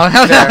 technically. No,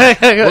 fair.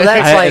 Well,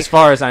 that's As like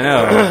far as I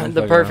know,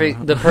 the perfect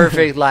I'll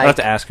have like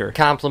to ask her.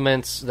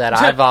 compliments that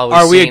I've always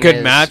Are we a seen good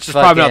is match? That's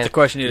probably not fucking- the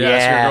question you'd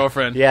ask your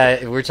girlfriend.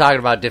 Yeah, we're talking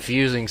about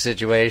diffusing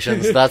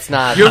situations. That's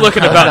not. You're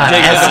looking that's about not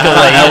digging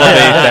escalate.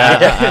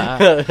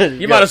 Elevate that.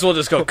 You might as well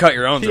just go cut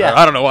your own throat. Yeah.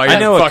 I don't know why you're I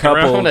know a fucking couple-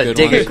 around. I'm gonna Good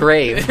dig ones. a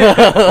grave. A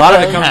lot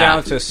of it comes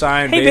down to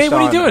sign. Hey, based babe,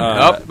 what are you on, doing? Oh,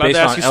 about to based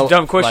ask on you some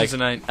dumb questions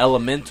tonight.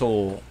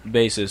 Elemental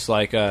basis,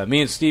 like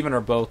me and Steven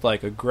are both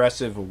like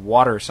aggressive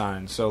water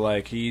signs. So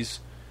like he's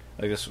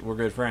like this. We're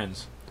good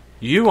friends.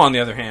 You, on the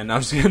other hand,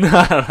 I'm just kidding.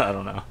 I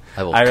don't know.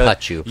 I will really-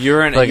 cut you.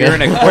 You're an Like-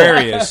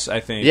 Aquarius, I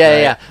think. Yeah, right?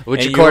 yeah.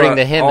 Which, And according you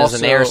to are him, is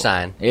an air also-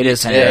 sign. It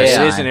is an Yeah, air yeah.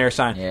 sign. It is an air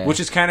sign, Yeah.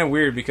 which is kind of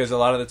weird because a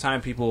lot of the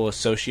time people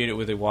associate it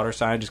with a water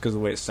sign just because of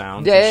the way it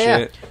sounds. Yeah, and yeah,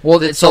 shit.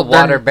 Well, It's a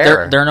water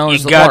bearer. They're known You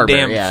as the water bear.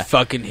 goddamn Yeah.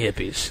 fucking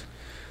hippies.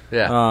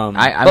 Yeah.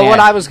 I But mean,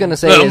 what I was gonna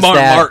say I'm is a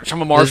that March. I'm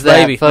a March is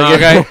that baby.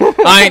 fucking-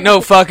 Okay, I ain't no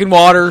fucking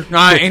water.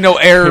 I ain't no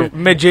air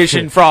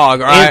magician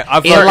frog. All right,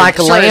 in like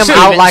a lamb,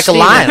 out like a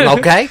lion.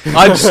 Okay.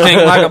 I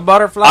stink like a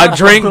butterfly. I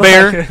drink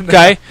beer.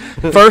 Okay,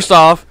 first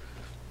off,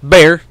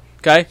 beer.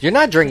 Okay, You're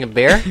not drinking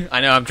beer.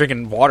 I know I'm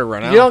drinking water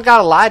right now. You don't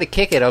gotta lie to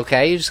kick it.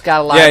 Okay. You just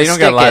gotta lie. Yeah, to you don't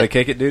stick got to lie it. to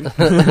kick it, dude.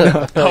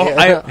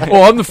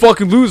 I'm the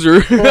fucking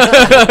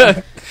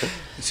loser.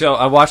 So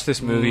I watched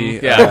this movie.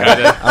 Yeah,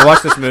 kinda. I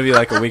watched this movie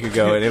like a week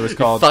ago, and it was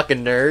called.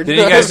 Fucking nerd. Did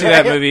you guys see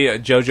that movie,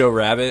 Jojo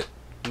Rabbit?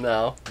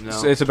 No.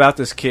 So it's about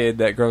this kid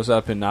that grows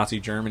up in Nazi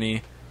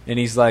Germany, and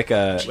he's like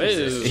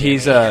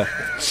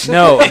Jesus.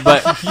 no,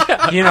 but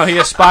he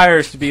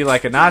aspires to be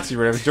like a Nazi or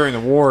whatever during the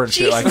war and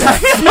shit like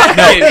that.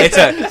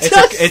 No,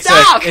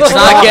 it's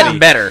not getting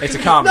better. It's a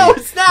comedy. No,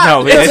 it's not.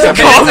 No, it's a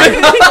comedy.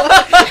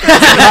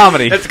 It's a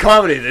comedy. It's a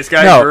comedy. This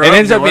guy No, grew it up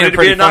ends up wanted being to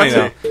pretty be a funny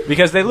Nazi. though,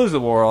 because they lose the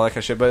war, all that kind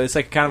of shit. But it's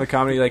like kind of a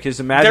comedy. Like his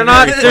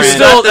imaginary They're friend,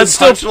 still That's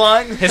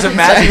punchline. his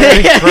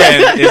imaginary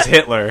friend is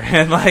Hitler,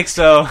 and like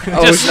so.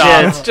 Just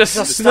stop. Just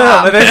No,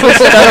 stop. but there's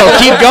No,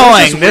 keep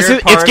going. There's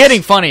weird It's parts.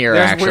 getting funnier,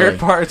 There's actually. weird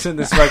parts in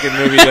this fucking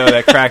movie though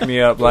that crack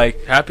me up.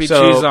 Like Happy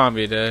so, Cheese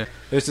Zombie Day.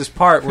 There's this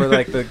part where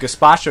like the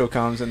gazpacho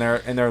comes and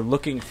they're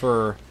looking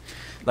for,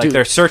 like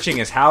they're searching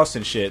his house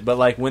and shit. But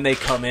like when they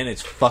come in,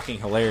 it's fucking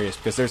hilarious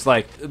because there's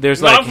like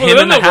Not him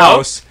in the political.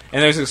 house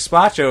and there's a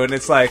gazpacho and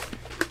it's like,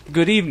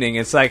 good evening.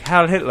 It's like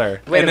Heil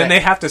Hitler, Wait a and then minute. they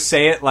have to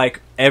say it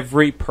like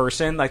every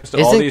person. Like all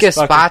Isn't these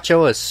fucking,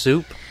 gazpacho a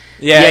soup?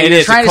 yeah, it you're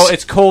is. trying to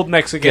It's cold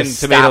Mexican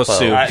tomato Gestapo.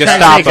 soup. I-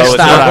 Gestapo is what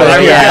I was Gestapo,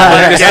 saying. yeah. The Yeah,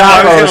 I was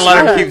Gestapo gonna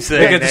let him keep the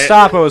saying it.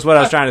 Gestapo is what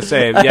I was trying to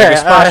say. Yeah,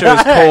 gazpacho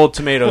is cold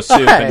tomato soup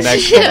in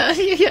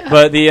Mexican.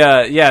 But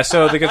the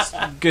so the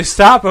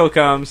Gestapo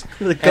comes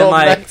The and cold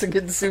like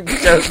Mexican soup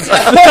shows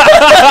up.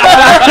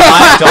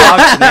 my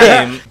dog's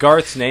name,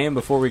 Garth's name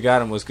before we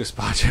got him was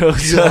Gazpacho.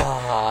 So,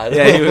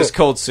 yeah, he was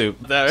cold soup.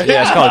 Yeah,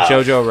 it's called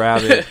Jojo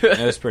Rabbit. It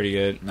was pretty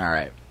good. All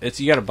right.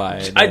 You gotta buy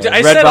it. I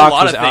Redbox said a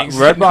lot was of out- things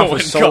that no Redbox one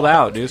was sold got.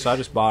 out, dude. So I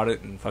just bought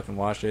it and fucking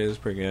watched it. It was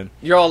pretty good.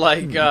 You're all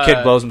like,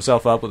 Kid blows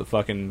himself up with a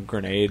fucking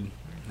grenade.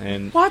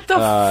 And what the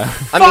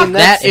I mean,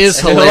 That is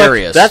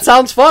hilarious. That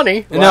sounds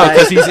funny. no,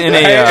 because he's in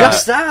a.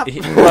 Just stop.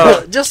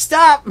 well, Just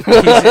stop.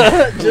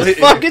 Just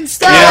fucking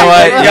stop. You know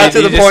what? You got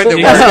to the point that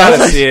you we're- just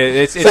gotta see it.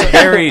 It's a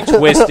very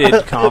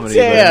twisted comedy,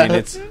 but I mean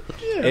it's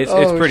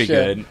Oh, pretty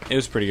shit. good. It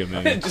was a pretty good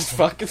movie. just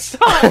fucking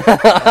stop.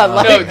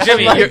 No,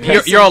 Jimmy,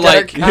 you're all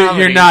like,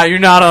 You're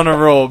not on a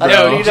roll, bro. I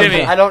don't, need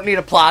Jimmy. I don't need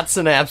a plot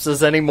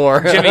synopsis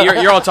anymore. Jimmy,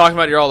 you're all talking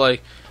about. You're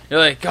like,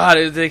 God,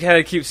 they had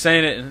to keep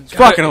saying it. And It's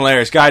fucking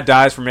hilarious. Guy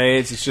dies from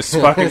AIDS. It's just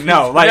fucking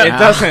no, like it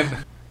doesn't.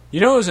 You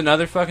know, it was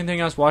another fucking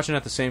thing I was watching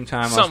at the same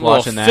time. Something I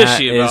was watching a little that.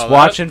 fishy Is about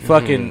watching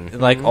fucking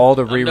like all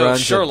the I'm no reruns.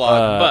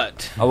 Sherlock,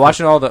 but I'm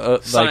watching all the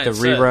like the Science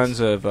says. reruns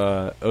of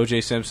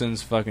O.J.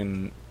 Simpson's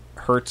fucking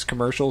Hertz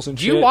commercials and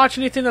do shit. you watch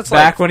anything that's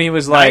back like when he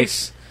was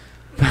nice?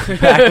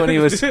 back when he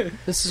was.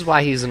 This is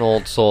why he's an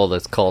old soul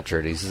that's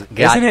cultured. He's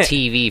got Isn't it-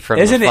 TV from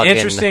Isn't the it fucking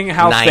interesting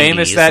how 90s,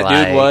 famous that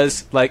like, dude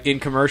was? Like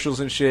in commercials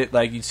and shit.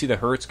 Like you'd see the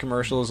Hertz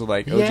commercials of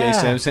like O.J. Yeah.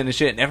 Simpson and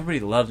shit, and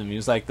everybody loved him. He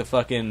was like the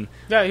fucking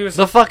Yeah, he was.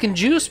 The fucking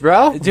juice,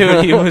 bro.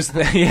 dude. He was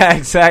yeah,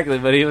 exactly.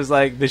 But he was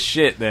like the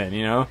shit then,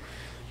 you know.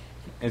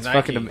 It's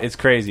Nike. fucking it's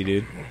crazy,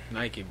 dude.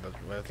 Nike, but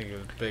I think it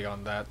was big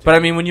on that. Too. But I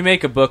mean, when you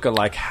make a book of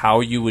like how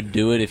you would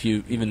do it, if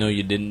you even though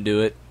you didn't do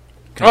it,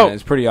 kinda,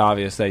 it's pretty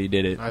obvious that you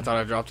did it. I thought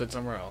I dropped it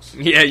somewhere else.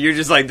 Yeah, you're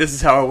just like, this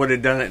is how I would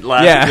have done it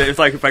last. Yeah. It's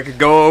like if I could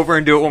go over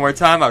and do it one more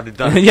time, I would have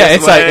done it. Yeah,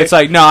 this it's way.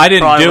 like no, I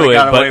didn't Probably do would've it,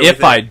 got away but with if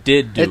it. I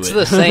did do It's it,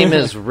 the same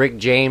as Rick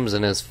James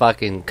and his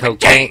fucking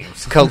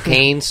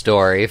cocaine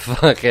story.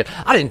 Fucking,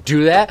 I didn't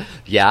do that.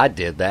 Yeah, I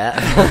did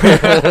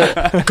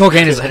that.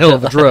 Cocaine is a hell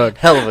of a drug.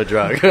 Hell of a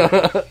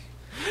drug.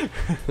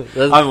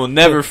 I will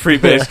never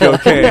freebase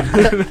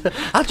cocaine.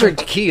 I drink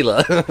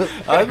tequila.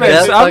 I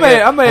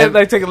may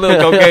like take a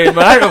little cocaine,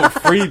 but I don't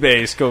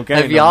freebase cocaine.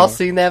 Have no y'all more.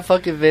 seen that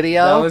fucking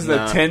video? That was the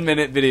No.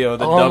 10-minute video,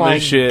 the Oh my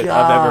dumbest shit I've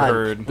God. ever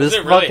heard. This Was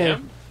it really fucking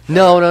him?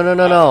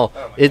 no.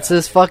 It's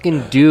this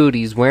fucking dude.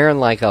 He's wearing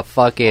like a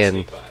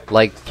fucking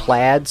like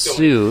plaid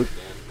suit,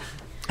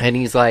 and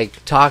he's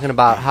like talking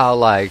about how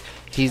like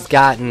he's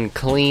gotten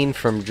clean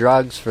from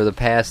drugs for the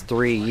past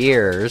 3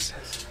 years,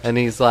 and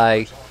he's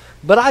like,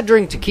 but I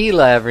drink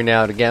tequila every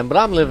now and again, but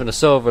I'm living a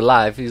sober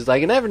life. He's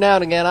like, and every now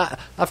and again I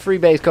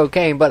freebase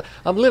cocaine, but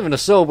I'm living a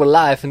sober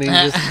life, and he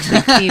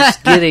keeps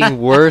getting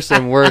worse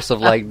and worse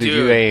of like,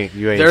 dude,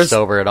 you ain't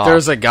sober at all.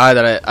 There's a guy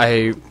that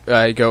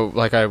I go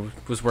like I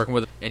was working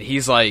with, and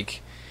he's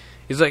like,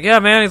 yeah,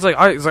 man. He's like,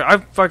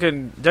 I'm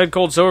fucking dead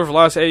cold sober for the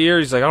last 8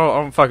 years. He's like, I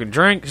don't fucking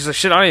drink. He's like,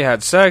 shit, I ain't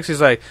had sex.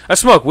 He's like, I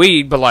smoke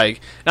weed, but like,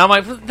 and I'm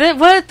like,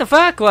 what the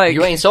fuck? Like,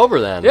 you ain't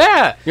sober then.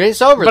 yeah. You ain't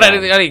sober But I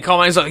then. didn't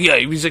call him. He's like, yeah.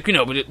 He's like, but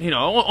only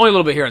a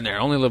little bit here and there.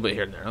 Only a little bit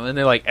here and there. And then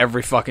they like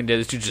every fucking day,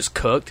 this dude just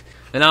cooked.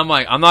 And I'm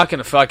like, I'm not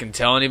gonna fucking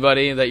tell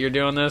anybody that you're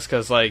doing this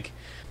because like,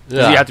 'cause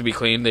you have to be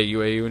clean. They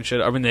UAU and shit.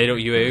 I mean, they don't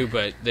UAU,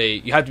 but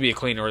you have to be a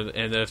clean,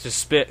 and if they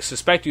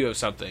suspect you of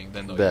something,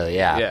 then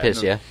they'll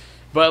piss you.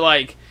 But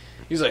like,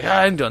 he's like,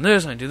 I ain't doing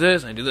this. I do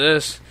this. I do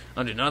this. I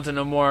don't do nothing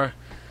no more.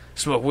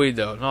 Smoke weed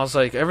though. And I was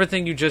like,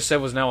 everything you just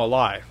said was now a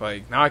lie.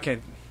 Like now I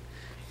can't.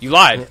 You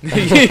lied.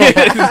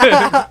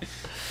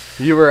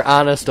 You were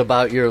honest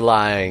about your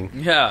lying.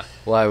 Yeah.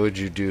 Why would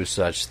you do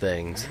such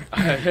things?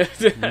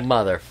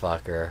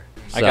 Motherfucker.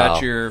 I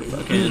got your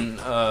fucking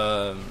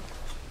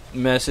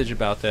message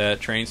about that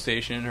train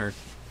station or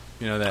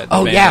You know that?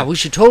 Oh band yeah, that- we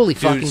should totally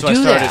Dude, fucking so do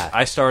I started, that.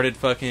 I started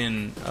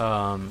fucking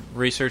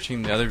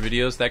researching the other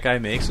videos that guy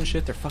makes and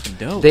shit. They're fucking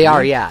dope. They dude.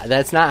 are, yeah.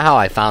 That's not how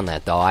I found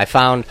that though. I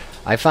found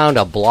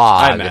a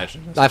blog. I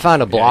imagine. I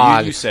found a Yeah,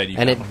 blog. you said you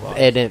and found a blog.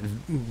 it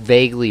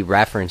vaguely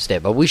referenced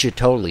it, but we should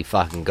totally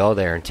fucking go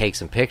there and take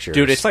some pictures,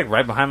 Dude, it's like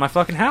right behind my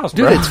fucking house,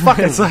 dude, bro. it's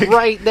fucking It's like-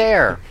 right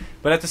there.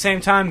 But at the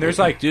same time, there's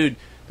like, dude,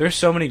 there's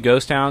so many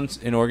ghost towns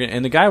in Oregon,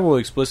 and the guy will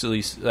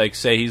explicitly like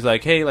say he's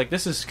like, hey, like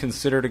this is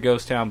considered a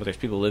ghost town, but there's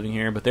people living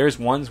here. But there's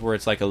ones where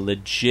it's like a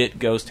legit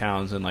ghost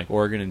towns in like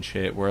Oregon and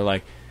shit, where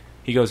like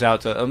he goes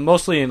out to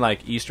mostly in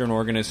like Eastern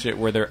Oregon and shit,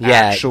 where they're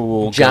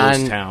actual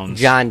ghost towns.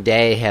 John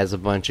Day has a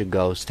bunch of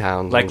ghost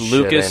towns, Like and shit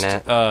Lucas, in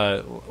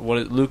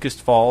it. Lucas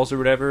Falls or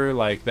whatever,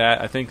 like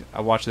that. I think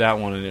I watched that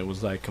one, and it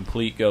was like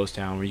complete ghost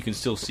town where you can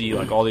still see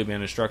like all the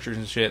abandoned structures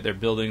and shit. Their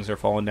buildings are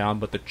falling down,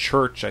 but the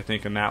church, I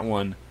think, in that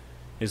one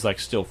is like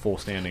still full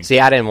standing. See,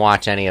 I didn't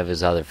watch any of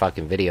his other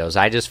fucking videos.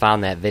 I just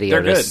found that video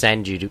They're to good.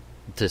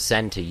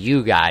 send to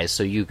you guys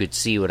so you could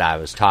see what I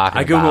was talking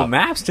I about. Google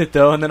Maps it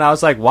though, and then I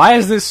was like, "Why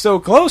is this so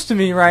close to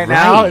me right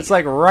now? Right. It's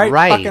like right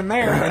Right. fucking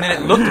there." And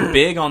then it looked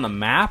big on the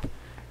map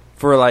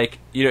for like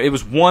it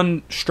was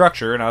one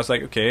structure, and I was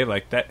like, "Okay,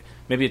 like that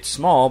maybe it's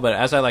small," but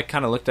as I like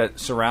kind of looked at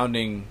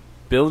surrounding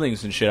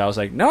buildings and shit, I was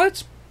like, "No,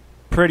 it's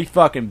pretty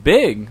fucking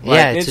big." Like,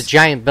 Yeah, it's a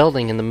giant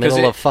building in the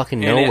middle of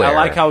fucking and nowhere. I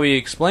like how he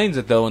explains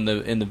it though in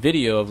the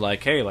video of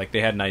like, hey, like they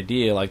had an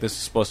idea, like this is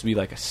supposed to be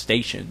like a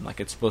station, like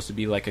it's supposed to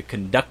be like a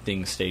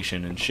conducting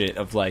station and shit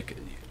of like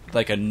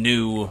a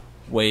new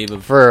wave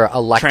of for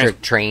electric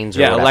trains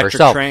or whatever. electric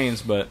So,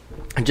 trains. But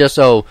just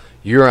so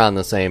you're on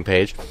the same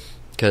page,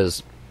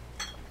 because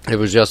it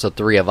was just the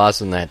three of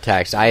us in that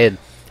text. I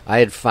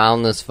had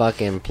found this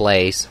fucking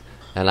place,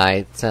 and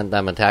I sent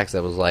them a text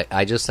that was like,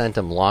 I just sent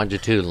them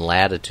longitude and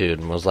latitude,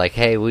 and was like,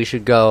 hey, we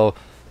should go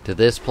to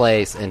this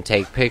place and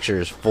take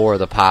pictures for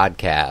the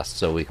podcast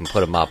so we can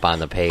put them up on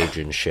the page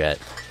and shit.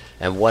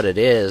 And what it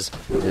is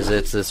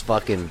it's this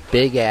fucking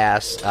big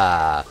ass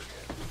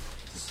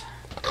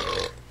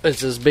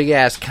it's this big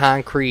ass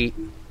concrete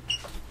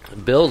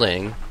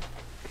building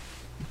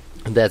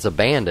that's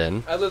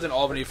abandoned. I lived in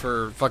Albany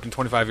for fucking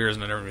 25 years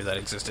and I never knew that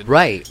existed.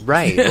 Right.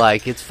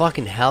 Like, it's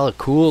fucking hella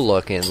cool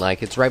looking.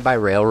 Like, it's right by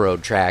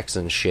railroad tracks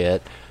and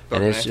shit.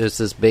 And it's just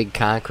this big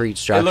concrete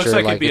structure. it looks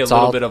like it'd be a it's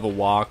little all, bit of a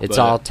walk. It's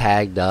but all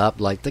tagged up.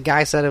 Like, the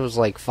guy said it was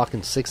like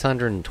fucking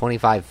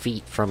 625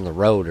 feet from the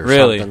road or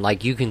Really? something.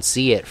 Like, you can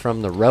see it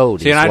from the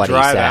road. See, is and I what he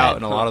drive said. out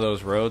in a lot of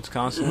those roads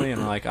constantly,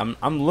 and like I'm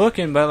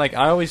looking, but like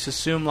I always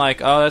assume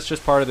like, oh, that's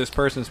just part of this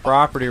person's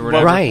property or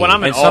whatever. Right. When I'm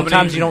in And sometimes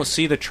Albany, you don't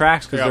see the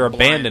tracks because They they're got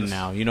abandoned blinds.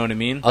 now. You know what I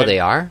mean? Oh, they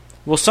are?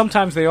 Well,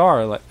 sometimes they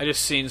are. Like, I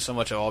just seen so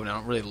much of Albany, I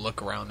don't really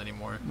look around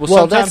anymore. Well,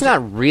 sometimes that's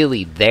not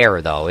really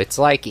there, though. It's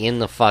like in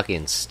the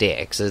fucking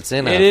sticks. It's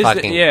in a It is-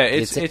 fucking... yeah,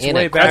 it's in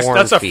way a back.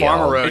 That's a cornfield.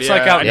 farmer road. It's yeah,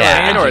 like out in Yeah.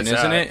 Tangent, I know where it's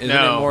isn't at. it? Isn't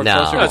no. it more No.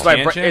 closer No, to it's by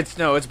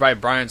Tangent? it's by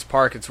Bryant's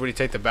Park. It's when you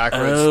take the back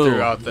roads Oh.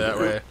 throughout that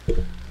way.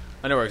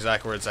 I know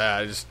exactly where it's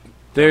at. I just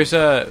There's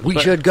a We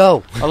but should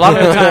go. a lot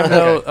of the time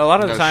though. Okay. A lot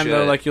of the No time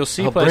though, shit. like you'll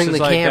see I'll bring places the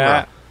like camera.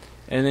 that,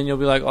 and then you'll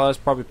be like, oh, that's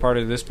probably part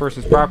of this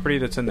person's property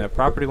that's in that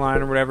property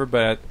line or whatever.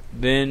 But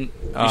then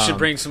you should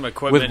bring some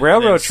equipment. with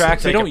railroad and then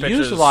tracks. They take don't use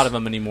pictures. a lot of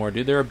them anymore,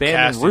 dude. They're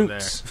abandoned Casting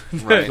routes.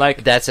 Right.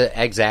 Like That's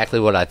exactly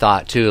what I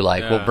thought too.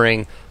 Like Yeah.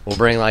 we'll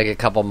bring like a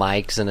couple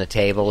mics and a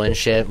table and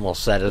shit, and we'll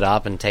set it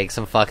up and take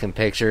some fucking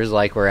pictures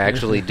like we're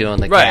actually doing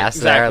the Right,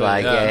 cast there. exactly,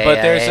 Like, yeah. yeah, but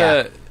yeah, there's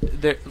yeah.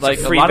 like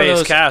a free lot of base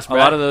those cast, a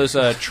lot Brad. of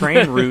those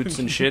train routes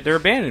and shit. They're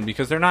abandoned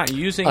because they're not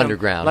using them.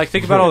 Underground. Like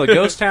think about all the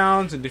ghost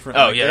towns and different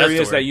Oh, like, yeah, that's the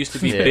areas word. that used to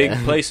be Yeah.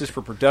 big places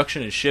for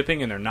production and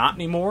shipping, and they're not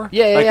anymore.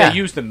 Yeah, yeah, like yeah. they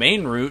use the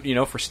main route, you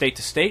know, for state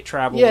to state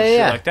travel Yeah, and shit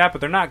yeah. like that.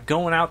 But they're not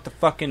going out to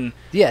fucking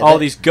Yeah, all that-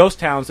 these ghost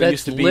towns that That's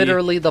used to be.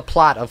 literally the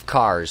plot of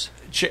Cars.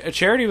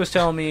 Charity was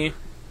telling me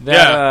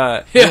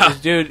that, Yeah.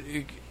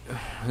 dude.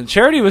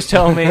 Charity was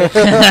telling me that,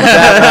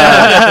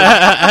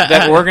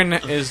 that Oregon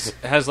has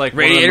like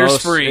Radiator one of the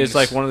most, Springs. is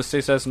like one of the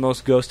states that has the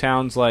most ghost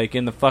towns like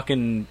in the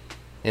fucking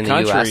In the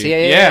country. U.S.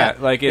 Yeah.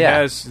 like it Yeah.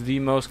 has the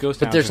most ghost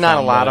towns. But there's in not a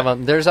town, lot but- of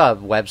them. There's a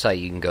website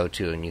you can go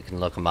to and you can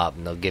look them up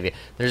and they'll give you.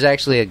 There's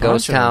actually a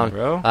ghost Bunch of town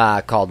them,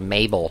 bro. called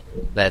Mabel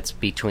that's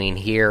between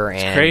here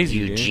and crazy,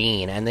 dude.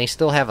 Eugene, and they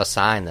still have a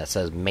sign that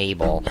says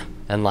Mabel.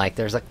 And like,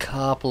 there's a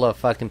couple of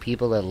fucking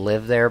people that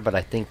live there, but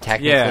I think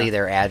technically Yeah.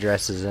 their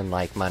address is in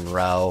like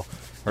Monroe.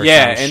 Or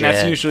Yeah, some and that's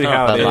shit. usually Oh,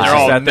 how but it is. like- They're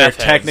all Is that they're meth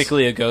heads.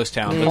 technically a ghost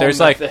town, but All there's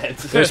like meth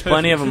heads. there's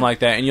plenty of them like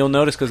that, and you'll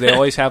notice because they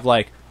always have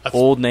like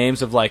old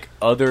names of like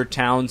other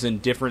towns in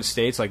different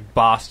states, like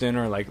Boston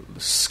or like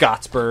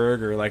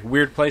Scottsburg or like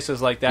weird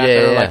places like that Yeah,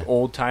 that are yeah, like yeah.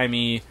 old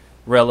timey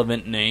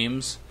relevant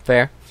names.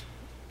 Fair.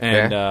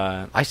 And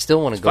I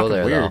still want to It's go fucking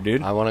there, weird, though.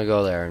 dude. I want to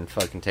go there and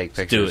fucking take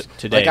do pictures. it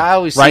today. Like, I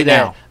always Right see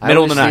now. that. I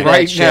Middle always of the see night. that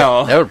Right shit.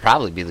 now. That would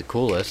probably be the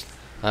coolest.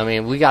 I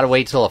mean, we got to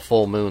wait till a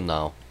full moon,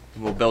 though.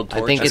 We'll build I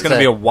torches. think it's going to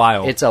be a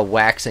while. It's a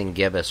waxing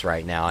gibbous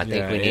right now. I think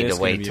Yeah, we it need is to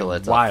gonna wait be till a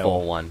it's while. a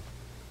full one.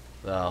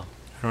 So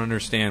I don't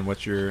understand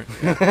what you're.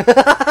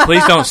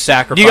 Please don't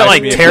sacrifice. You got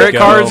like me if tarot we go.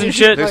 cards and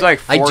shit. There's like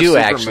 4 I do super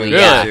actually,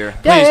 moons yeah. here.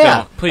 Please Yeah.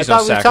 don't. Please I don't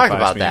thought we talked sacrifice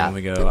about me that. when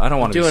we go. I don't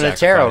want to Doing be a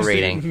tarot sacrificed.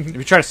 reading. If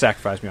you try to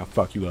sacrifice me, I'll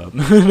fuck you up.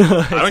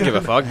 I don't give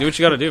a fuck. Do what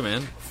you got to do,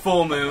 man.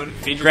 Full moon.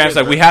 Feed your Grab's kids,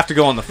 like, bro. we have to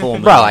go on the full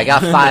moon. Bro, I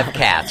got 5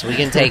 cats. We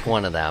can take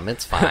one of them.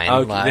 It's fine.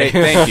 Okay, Like-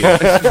 thank you.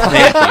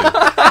 Thank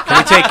you. Can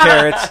we take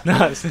carrots?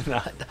 No, it's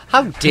not.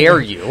 How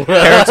dare you?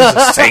 Carrots is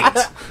a saint.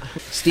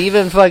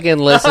 Steven fucking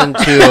listened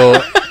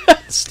to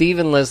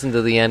Steven listened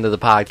to the end of the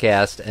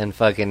podcast and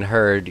fucking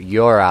heard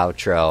your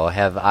outro.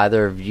 Have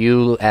either of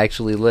you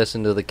actually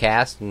listened to the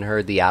cast and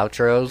heard the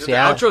outros? Dude,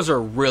 Yeah. the outros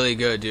are really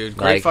good, dude.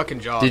 Great Like, fucking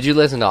job. Did you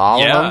listen to all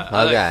yeah, of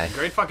them? Okay.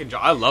 great fucking job.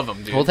 I love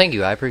them, dude. Well, thank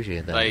you. I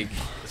appreciate that. Like,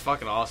 it's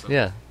fucking awesome.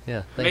 yeah.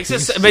 Thank Makes you,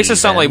 it makes it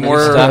sound like Steven.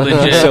 more Stop being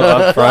legit. so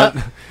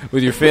upfront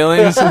with your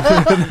feelings.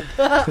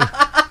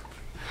 I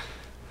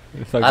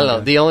don't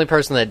know. The only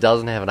person that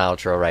doesn't have an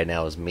outro right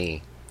now is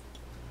me.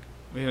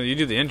 You know, you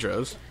do the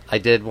intros. I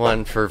did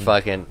one for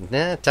fucking.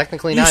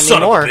 Technically You not son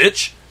anymore. of a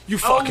bitch! You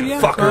fucking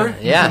fucker!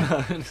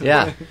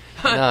 Yeah.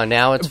 No,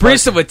 now it's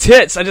Barista with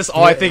tits. I just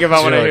all I think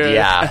about when I hear it.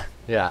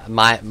 Yeah.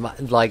 My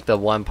like the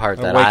one part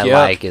that wake I you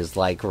up. like is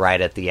like right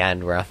at the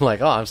end where I'm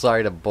like, oh, I'm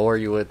sorry to bore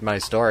you with my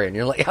story, and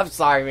you're like, I'm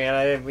sorry, man,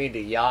 I didn't mean to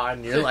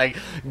yawn. You're like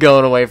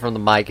going away from the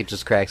mic. It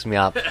just cracks me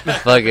up.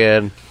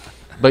 Fucking.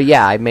 But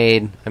yeah, I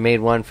made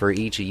one for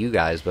each of you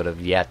guys, but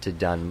have yet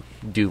to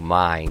do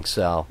mine.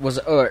 So Was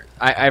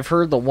I've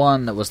heard the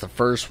one that was the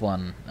first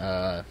one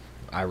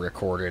I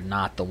recorded,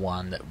 not the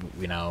one that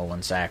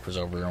when Zach was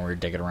over and we were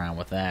digging around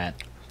with that.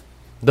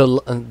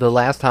 the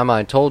last time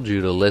I told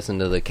you to listen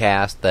to the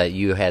cast that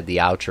you had the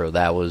outro,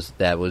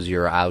 that was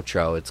your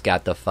outro. It's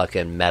got the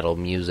fucking metal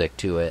music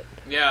to it.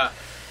 Yeah.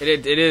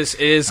 It is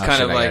Oh, kind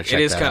shit, of I gotta like check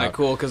it is that kind of out.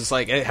 cool because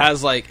like it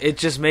has like it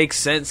just makes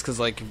sense because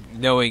like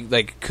knowing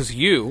like because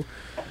you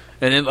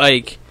and then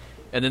like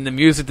and then the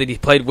music that he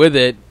played with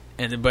it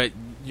and then, but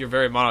you're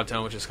very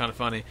monotone, which is kind of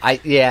funny. I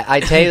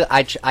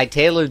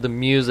tailored the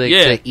music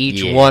Yeah. to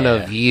each Yeah. one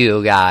of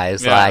you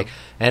guys. Yeah. Like,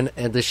 and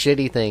the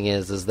shitty thing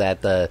is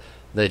that the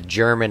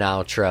German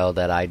outro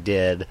that I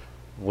did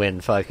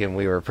when fucking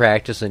we were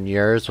practicing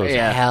yours was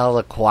Yeah.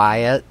 hella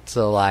quiet.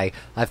 So like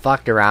I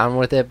fucked around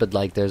with it, but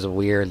like there's a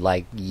weird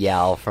like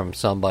yell from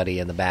somebody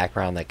in the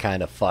background that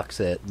kind of fucks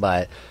it.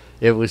 But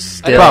it was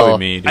still Probably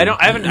me, dude.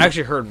 I haven't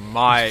actually heard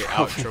my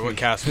outro with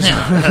cast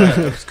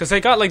because they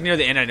got like near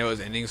the end. I know it was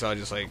ending, so I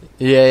just like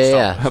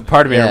Yeah.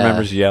 Part of me Yeah.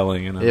 remembers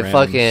yelling in a It random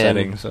fucking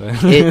setting. So.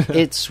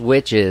 it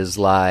switches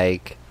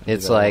like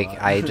it's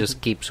like I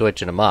just keep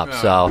switching them up.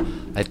 Yeah. So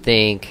I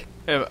think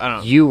I don't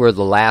know. you were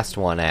the last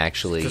one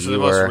actually. This is You the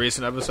were most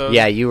recent episode.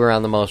 yeah, you were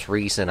on the most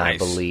recent, I Nice.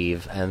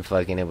 believe, and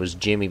fucking it was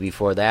Jimmy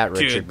before that,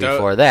 Richard Dude,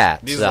 before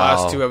that. These so,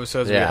 last 2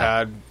 episodes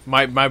yeah. we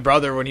had, my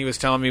brother when he was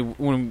telling me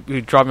when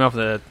he dropped me off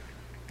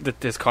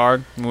this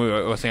card when we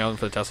were hanging out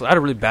for the Tesla, I had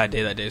a really bad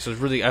day that day. So it was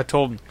really I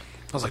told him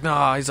I was like,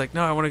 nah. He's like,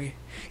 no, I want to.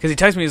 Because he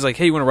texted me, he's like,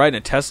 hey, you want to ride in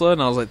a Tesla?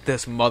 And I was like,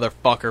 this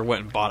motherfucker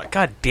went and bought it.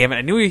 God damn it!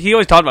 I knew he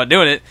always talked about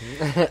doing it.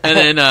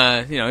 And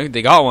then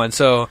they got one.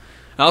 So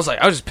I was like,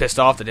 I was just pissed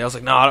off today. I was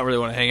like, no, I don't really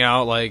want to hang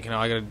out. Like,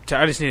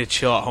 I just need to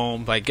chill at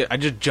home. Like, I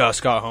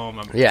just got home.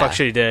 I'm Yeah. fuck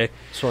shitty day.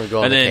 Just want to go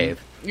in And the then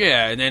cave.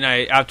 yeah, and then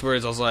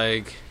afterwards I was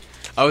like,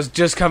 I was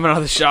just coming out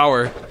of the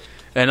shower.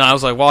 And I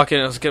was like walking,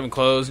 I was getting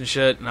clothes and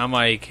shit, and I'm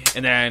like,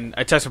 and then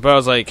I texted my brother, I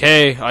was like,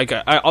 hey,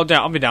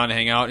 I'll be down to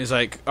hang out. And he's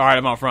like, all right,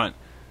 I'm out front.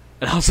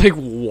 And I was like,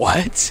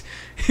 what?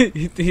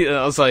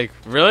 I was like,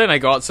 really? And I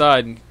go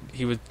outside, and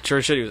he was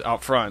sure shit, he was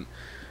out front.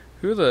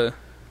 Who the?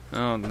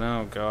 Oh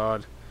no,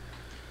 God.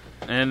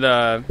 And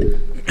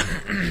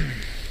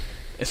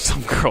if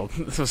some girl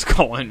was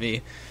calling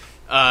me,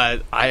 I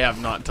have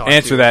not talked.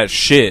 Answer to that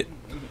shit.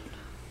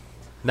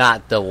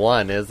 Not the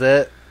one, is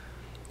it?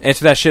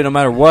 Answer that shit no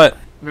matter what.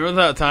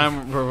 Remember that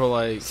time where we're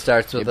like,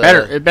 Starts with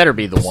It better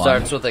be the one.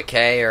 starts with a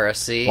K or a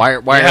C. Why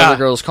are Yeah. other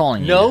girls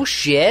calling you? No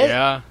shit.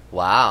 yeah.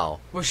 Wow.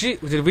 Well,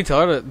 did we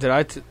tell her? Did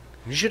I?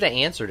 You should have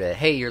answered it.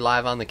 Hey, you're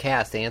live on the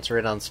cast. Answer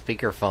it on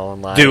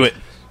speakerphone. Live. Do it.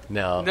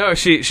 No. No,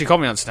 she called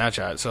me on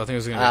Snapchat, so I think it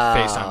was going to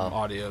be FaceTime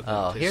audio.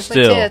 Oh, here's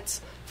Still. my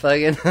tits.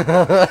 Fucking.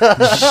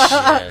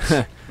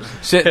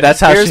 Shit, that's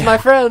how Here's she. my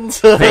friends.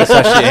 That's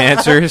how she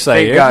answers. Like,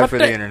 Thank "Here's God my for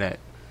dick." the internet.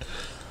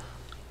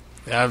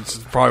 Yeah, that's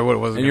probably what it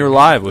was. And you're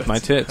live with my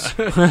tits.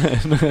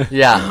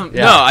 yeah.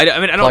 No, I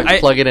mean, I don't.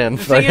 Plug it in.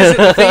 The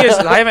thing is,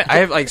 I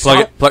have like Plug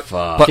stopped, it.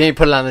 Plug. Can you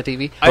put it on the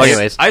TV? I,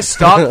 Anyways. I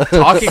stopped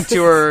talking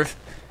to her. I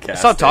Cast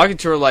stopped it. talking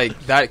to her like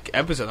that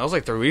episode. That was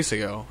like 3 weeks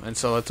ago, and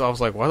so I was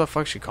like, "Why the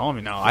fuck is she calling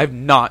me now?" I've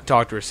not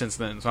talked to her since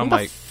then. So I'm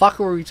what like, the fuck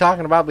were we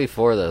talking about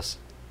before this?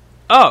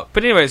 oh,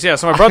 but anyways, yeah.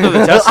 So my brother,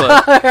 the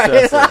Tesla,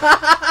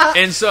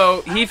 and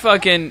so he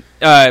fucking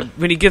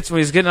when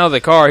he's getting out of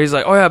the car, he's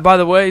like, "Oh yeah, by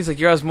the way," he's like,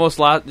 "Your guys'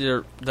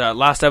 the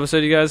last episode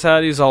you guys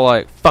had." He's all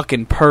like,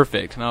 "Fucking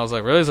perfect," and I was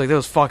like, "Really?" He's like, "That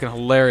was fucking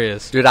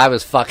hilarious." Dude, I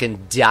was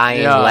fucking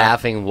dying Yeah.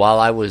 laughing while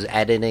I was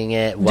editing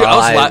it. Dude,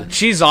 While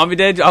She Zombie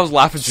Dead. I was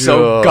laughing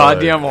so Dude.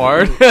 goddamn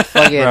hard.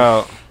 fucking,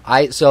 Bro,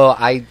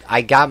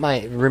 I got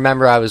my.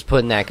 Remember, I was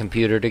putting that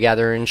computer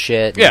together and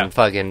shit. Yeah. And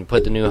fucking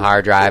put the new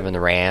hard drive and the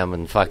RAM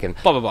and fucking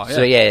Blah, blah, blah,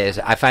 So yeah.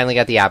 I finally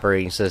got the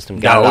operating system,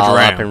 got No it all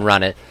RAM. up and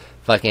run it.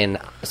 Fucking.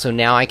 So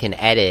now I can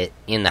edit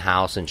in the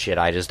house and shit.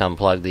 I just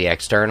unplug the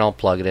external,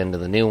 plug it into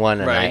the new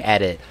one, and I Right.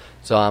 edit.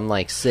 So I'm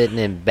like sitting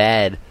in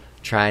bed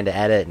trying to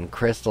edit, and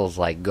Crystal's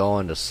like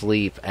going to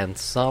sleep, and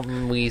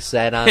something we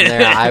said on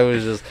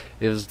there,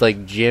 it was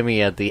like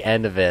Jimmy at the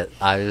end of it.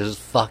 I was just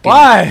fucking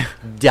Why?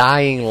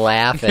 dying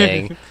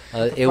laughing.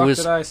 It What was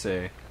did I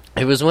say?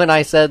 it was when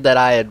I said that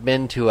I had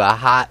been to a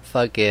hot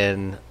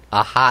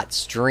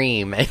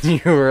stream, and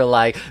you were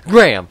like,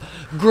 Graham,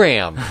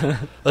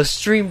 a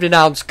stream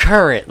denounced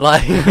current.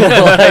 Like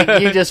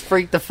you just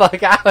freaked the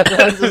fuck out. And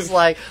I was just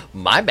like,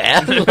 my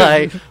bad.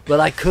 Like, but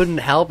I couldn't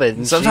help it.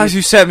 And Sometimes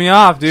you set me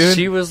off, dude.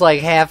 she was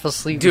like half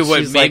asleep. Dude, and what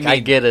she's made like, I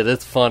me- get it.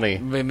 It's funny.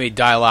 Made me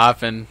die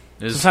laughing.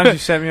 Sometimes you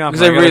set me off.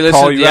 Because I and I gotta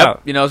re-listened call to you the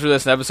out. I was re-listening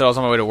to the episode. I was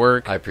on my way to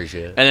work, I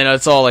appreciate it. and then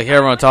it's all like, "Hey,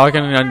 everyone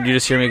talking," and you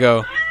just hear me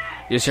go.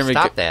 You just hear me.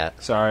 Stop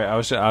that. Sorry, I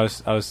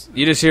was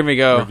You just hear me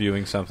go.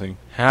 reviewing something.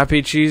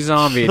 Happy Cheese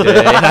Zombie Day.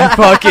 And I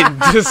fucking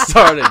just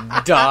started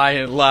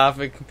dying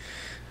laughing.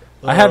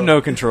 I have no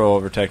control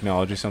over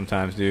technology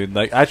sometimes, dude.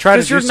 Like I try to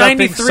 'Cause do you're something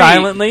 93.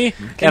 silently,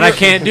 and I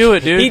can't do it,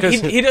 dude. He 'cause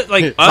does,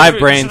 like my my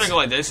brain's- brain's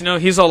like this. You know,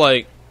 he's all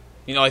like,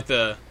 like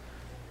the.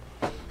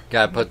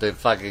 Gotta put the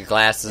fucking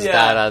glasses Yeah.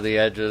 down on the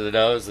edge of the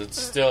nose and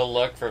still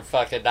look for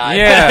fucking 9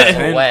 yeah, miles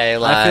and away.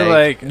 I feel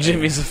like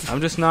Jimmy's a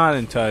I'm just not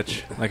in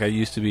touch like I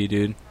used to be,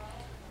 dude.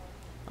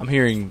 I'm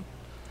hearing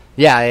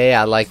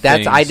Yeah, like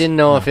that's. I things. didn't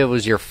know if it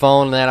was your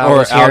phone that I Or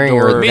was hearing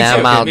outdoor- or Me them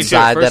too, me too.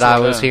 outside First that I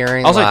one, was yeah.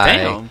 hearing. I was like,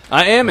 damn.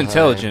 I am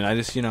intelligent. I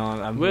just,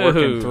 I'm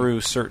working Woohoo.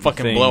 through certain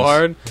Fucking things.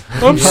 blowhard.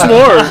 I'm smart.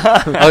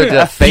 Oh,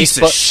 the Piece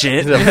of Facebook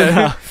shit.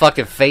 the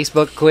fucking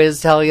Facebook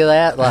quiz tell you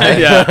that? Like,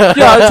 yeah.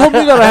 Yeah, I told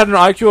me that I had an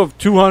IQ of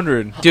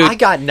 200. Dude. I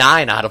got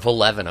 9 out of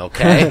 11.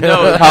 Okay. No,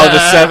 Oh, the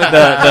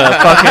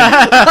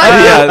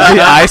fucking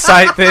the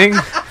eyesight thing.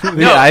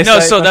 no,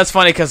 so that's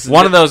funny because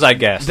one of those I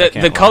guessed. I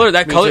can't the color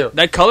lie.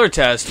 that color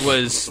test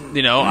was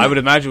I would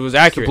imagine was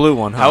accurate. blue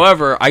one, huh?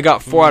 However, I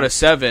got 4 out of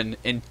 7,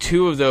 and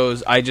 2 of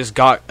those I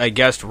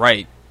guessed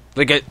right.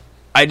 Like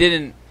I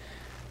didn't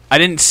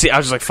see. I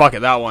was just like, fuck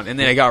it, that one, and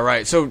then I got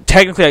right. So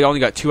technically, I only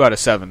got 2 out of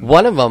 7.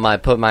 One of them, I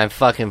put my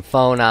fucking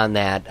phone on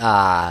that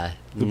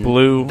The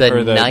blue the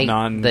or the night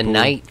non-blue? the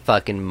night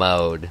fucking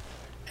mode,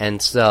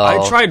 and so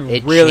I tried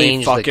it really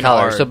changed the fucking color.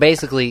 hard. So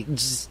basically,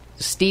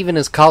 Steven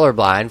is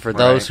colorblind for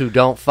those Right. who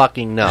don't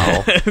fucking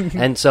know,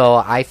 and so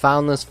I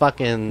found this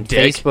fucking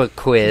Dick. Facebook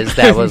quiz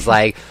that was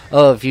like,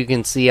 oh, if you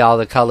can see all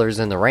the colors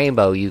in the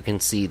rainbow, you can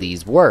see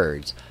these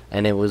words.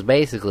 And it was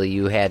basically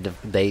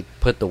they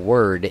put the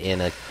word in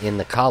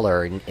the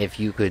color, and if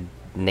you could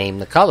name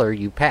the color,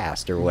 you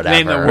passed or whatever.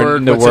 Name the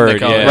word. The what's in word, the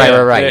color. yeah.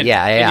 Right.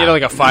 Yeah. And you know,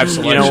 like a 5 You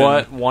selection. know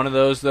what? One of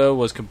those though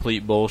was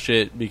complete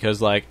bullshit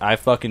because like I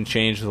fucking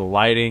changed the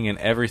lighting and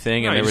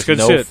everything, and No, there you was just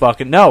no couldn't see it.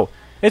 fucking no.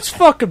 It's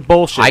fucking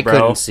bullshit, I bro.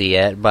 couldn't see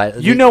it,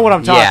 but You know what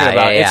I'm talking Yeah,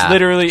 about. yeah. It's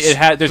literally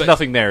there's But-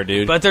 nothing there,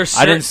 dude. but there's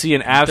I didn't cer- see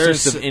an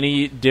absence there's- of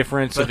any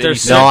difference but of any.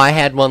 there's No, certain- I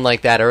had one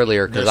like that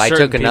earlier because There's I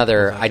certain took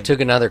another. people I that- took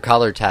another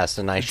color test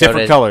and I showed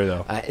different it. color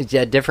though.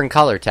 Yeah, different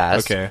color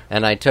test. Okay.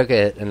 And I took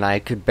it and I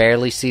could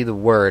barely see the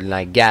word and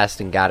I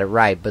guessed and got it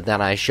right. But then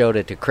I showed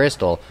it to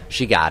Crystal.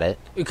 She got it.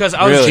 Because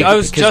Really? I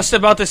was Because- just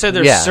about to say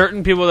there's Yeah.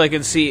 certain people that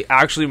can see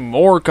actually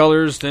more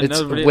colors than It's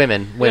everybody.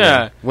 women.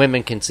 Yeah.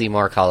 Women can see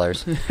more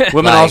colors.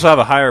 Women Like- also have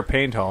a higher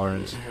pain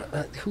tolerance.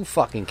 Who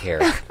fucking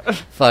cares?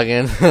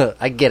 Fucking,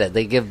 I get it.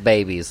 They give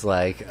babies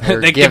like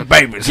or They give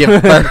babies. give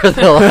birth.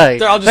 Like,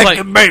 They're all just Like like,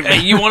 a baby. hey,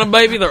 you want a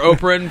baby? They're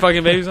Oprah and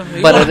fucking babies.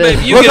 You But want a it is-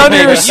 baby? You Look get a under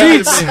your baby.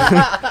 receipts.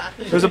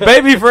 There's a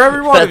baby for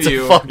every one That's of a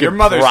you. fucking Your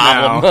mother's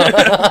problem.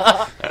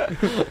 now.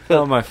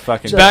 Oh my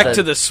fucking Back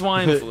to the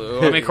swine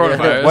flu. I mean,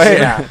 coronavirus.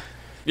 Wait.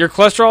 Your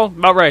cholesterol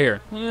about right here.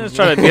 Let's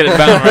try to get it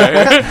down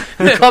right here.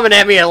 You're coming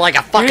at me at like a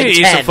You fucking need to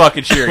eat 10. some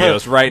fucking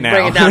Cheerios right now.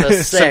 Bring it down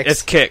to 6.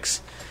 It's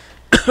Kicks.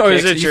 Or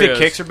is it You think Cheerios?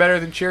 Kicks are better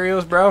than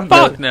Cheerios, bro?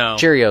 Fuck no.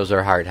 Cheerios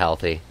are heart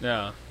healthy.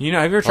 No. You know,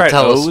 have you ever I'll tried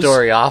tell O's? a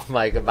story off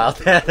mic about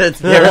that.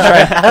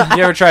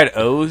 You ever tried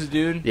O's,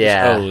 dude?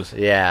 Yeah, Just O's.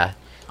 yeah.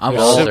 I'm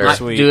Those all, are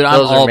sweet. dude. I'm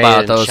Those are all made about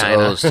in those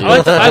China. O's, dude. I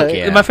like, Fuck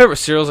yeah. My favorite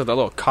cereal is like that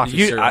little coffee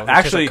You cereal. It tastes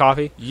actually like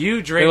coffee.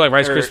 You drink like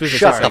Rice or Krispies, it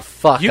Shut tastes The like-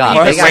 fuck You up.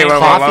 eat They the got same-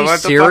 coffee what the fuck?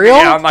 cereal?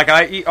 Yeah, I'm like,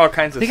 I eat all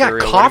kinds of They got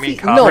cereal. What do you mean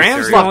coffee? No,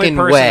 Graham's cereal? the only fucking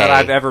person way. that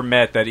I've ever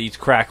met that eats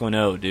crackling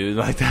oat, dude.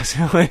 Like that's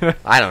the only.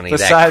 I don't eat that.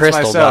 Besides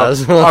Crystal myself.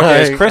 does.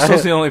 Okay, Like,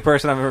 Crystal's the only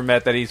person I've ever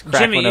met that eats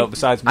crackling Jimmy, oat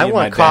besides me I and my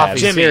want coffee dad.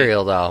 Jimmy.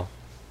 cereal though.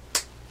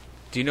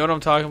 Do you know what I'm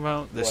talking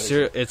about? The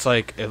cereal. It's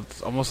like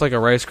it's almost like a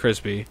Rice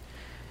Krispie,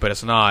 but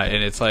it's not,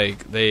 and it's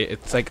like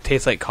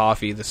tastes like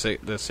coffee. The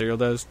cereal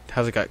does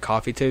has like a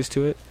coffee taste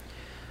to it.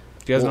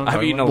 Do you guys know what I'm I've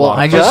talking eaten a about? Well, lot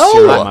I of just-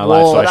 cereal in my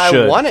life, so but I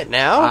should. I want it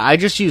now. I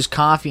just use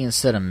coffee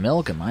instead of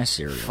milk in my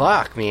cereal.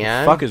 Fuck,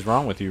 man. What the fuck is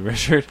wrong with you,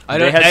 Richard?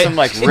 They had some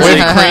like to really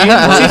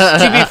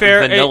be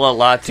fair, vanilla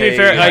latte. to be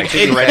fair, like,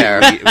 chicken it-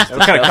 bread. It was What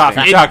kind of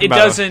coffee? it about?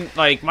 doesn't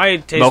like my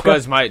taste Mocha?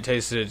 buds might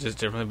taste it just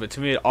differently, but to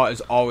me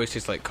it always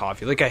tastes like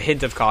coffee, like a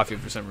hint of coffee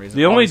for some reason.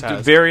 The only Always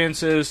has.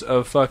 variances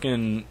of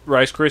fucking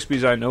Rice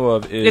Krispies I know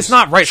of is it's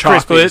not Rice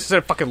chocolate Krispies.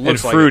 It fucking and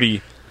looks like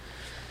fruity.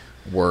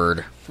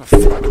 Word.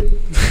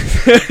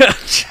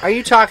 Are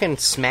you talking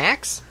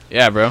smacks?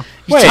 Yeah, bro.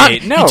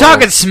 Wait, no. You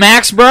talking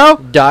smacks, bro?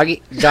 Dog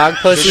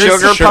pussies?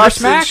 sugar puffs and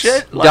smacks?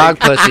 shit. Dog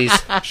pussies.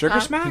 Sugar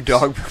smacks?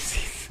 Dog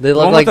pussies. They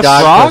look one like with the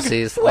dog frog?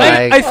 pussies.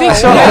 I think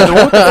so.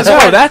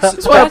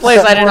 That's one place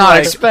I did not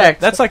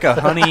expect. That's like a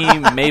honey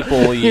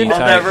maple-y I'll type.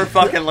 never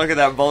fucking look at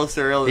that bowl of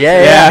cereal.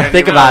 Yeah,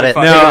 think about it.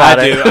 No, Think about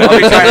I it. do. I'll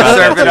be trying to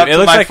serve it up It to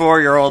looks my like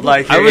 4-year-old.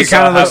 Like, I here was you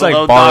go, kinda looks have a like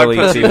little barley,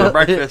 dog pussy too. for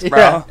breakfast, bro.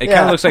 Yeah. It kind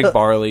of looks like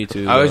barley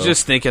too. I was though.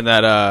 just thinking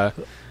that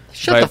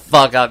Shut Right. the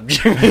fuck up,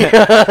 Jimmy.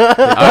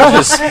 I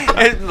was just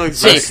It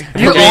looks Jeez,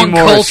 like you being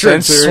more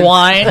uncultured censored.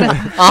 swine.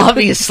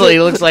 Obviously,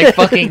 looks like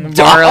fucking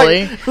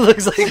barley.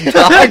 Looks like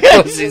dog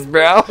pussies,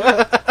 bro.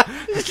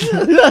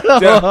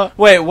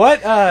 Wait,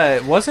 what?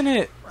 Wasn't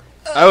it?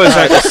 I was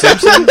like The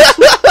Simpsons.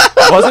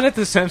 Wasn't it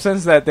The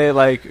Simpsons that they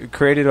like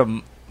created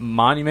a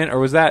monument, or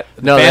was that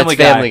No, Family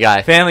that's Guy? Family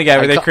Guy. Family Guy,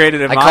 where they call-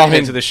 created a I call monument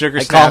him- to the Sugar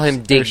I Snaps. call him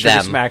or Dig Sugar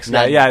Them. Smacks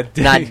Not, guy. Yeah,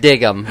 not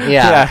Dig 'em.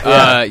 Yeah.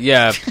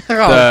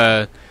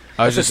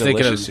 I was That's just a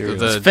thinking of delicious cereal.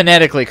 the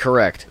Phonetically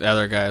correct.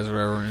 other guys or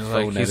whatever. And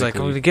he's like,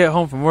 Phonetically. when you get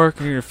home from work,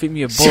 you're gonna feed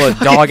me a bowl of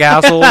dog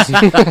assholes.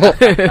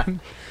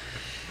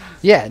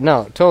 Yeah,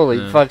 no,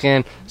 totally.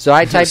 Fucking. So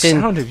I typed the in.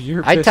 sound of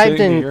your I pissing typed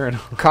the in urinal.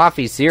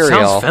 coffee cereal,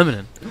 Sounds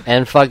feminine.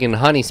 and fucking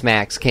Honey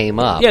Smacks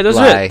came up. Yeah, those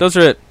are like, it. Those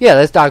are it. Yeah,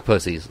 that's dog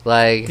pussies.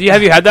 Like.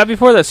 Have you had that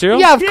before? That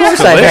cereal? Yeah, of course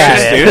I delicious,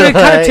 had dude. it. It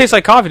kind of tastes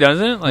like coffee,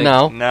 doesn't it? Like,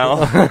 No.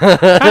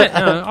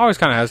 no. always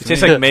kind of has. It To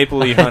tastes me. like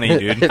mapley honey,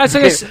 dude. That's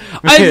like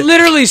I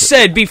literally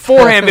said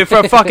beforehand,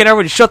 before fucking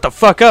everybody shut the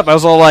fuck up. I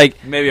was all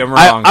like, Maybe I'm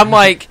wrong. I'm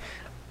like,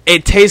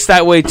 it tastes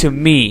that way to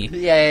me.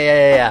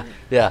 Yeah.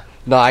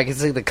 No, I can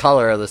see the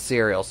color of the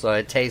cereal, so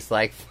it tastes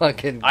like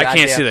fucking. I can't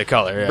goddamn see the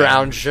color. Yeah.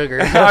 brown sugar.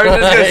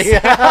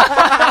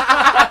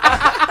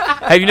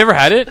 Have you never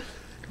had it?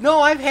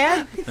 No, I've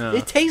had.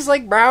 It tastes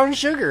like brown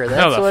sugar.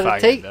 That's No, the what fuck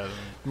it tastes. doesn't.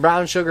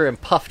 Brown sugar and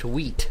puffed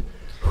wheat.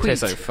 It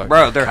tastes like fucking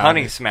Bro, they're coffee.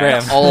 honey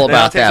smacks. All They don't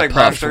about taste that like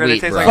brown puffed sugar, they wheat,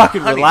 taste bro. like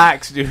Fucking honey.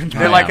 relax, dude.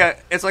 They're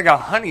it's like a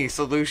honey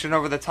solution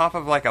over the top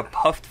of like a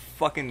puffed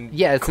fucking.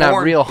 Yeah, it's not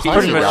corn real piece. honey,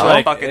 Pretty much bro. What the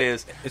like fuck it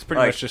is. It's pretty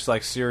Like, much just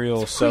like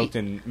cereal It's soaked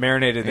and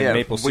marinated in yeah,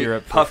 maple wheat-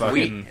 syrup. For puffed fucking,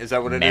 wheat. Is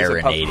that what it is? A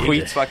puffed Marinated.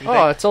 wheat's fucking thing.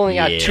 Oh, it's only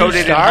got Yeah. 2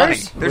 coated in honey.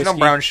 stars. There's no Whiskey.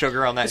 brown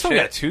sugar on that It's only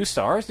got shit. 2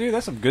 stars, dude.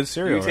 That's some good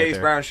cereal. You right taste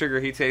there. brown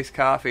sugar, he tastes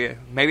coffee.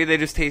 Maybe they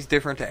just taste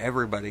different to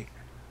everybody.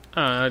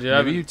 I don't know,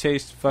 dude. Maybe you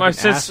taste my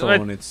fucking asshole my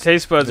and it's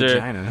taste buds are.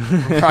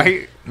 vagina.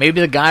 Right?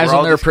 Maybe the guys We're all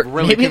on their just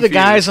really maybe the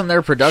guys on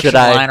their production Should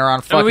I- line are on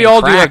fucking we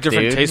all do crack, have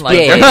different dude. taste Like,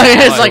 buds.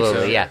 it's like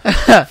absolutely,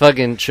 yeah.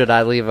 Fucking, should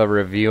I leave a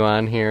review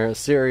on here?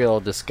 Cereal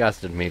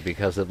disgusted me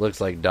because it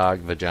looks like dog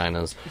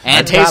vaginas. and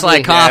I'd tastes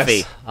like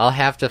probably- coffee. I'll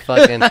have to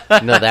fucking.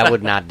 No, that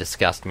would not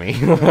disgust me.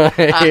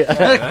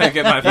 I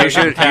get my You fucking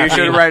should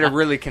caffeine. write a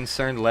really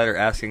concerned letter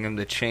asking them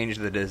to change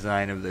the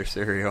design of their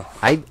cereal.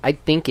 I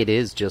think it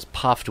is just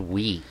puffed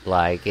wheat.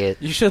 Like it.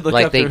 You should look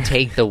like up they the-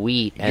 take the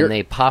wheat and You're-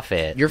 they puff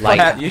it. you're like,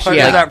 fucking- you What should- does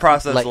yeah, that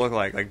process like, look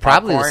like? Like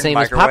probably the popcorn, same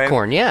as microwave?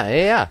 popcorn.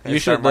 Yeah. And You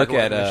start should look microwaving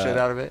at, the shit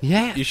out of it.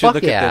 Yeah, You should fuck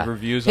look yeah. at the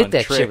reviews Hit on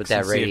that Trix shit with that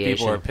and see if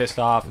people radiation. are pissed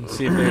off and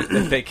see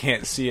if they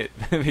can't see it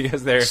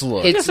because they're. Just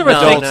look. It's they're no,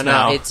 adults no,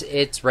 now.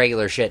 It's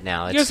regular shit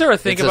now. It's, You guys ever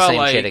think it's the about, same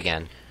like, shit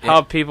again?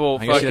 How people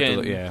I guess you have to fucking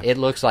look- yeah. It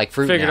looks like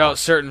fruit figured now. out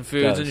certain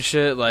foods does. and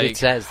shit, like It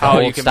says the how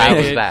whole you can style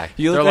make is it. back.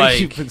 You look They're like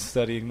like, you've been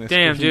studying this.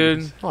 Damn, for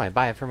years. dude, Oh, I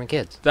buy it for my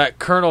kids. that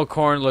kernel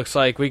corn looks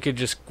like we could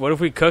just. What if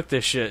we cook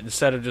this shit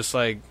instead of just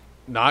like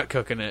not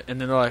cooking it? And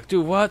then they're like,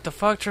 dude, what the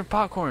fuck? Turn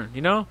popcorn,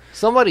 you know?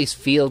 Somebody's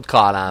field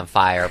caught on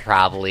fire,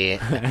 probably.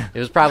 It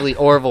was probably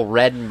Orville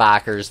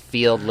Redenbacher's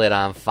field lit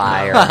on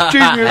fire.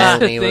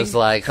 And he was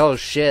like, oh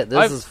shit, this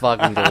I've- is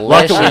fucking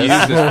What do we use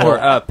delicious. this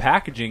for?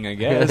 Packaging, I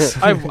guess.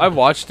 I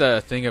watched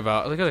a thing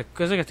about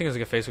because I think it was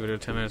like a Facebook video,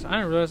 10 minutes. I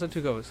didn't realize that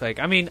took over. It's like,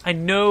 I mean, I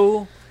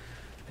know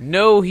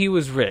he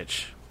was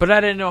rich, but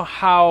I didn't know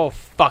how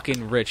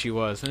fucking rich he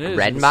was. And it is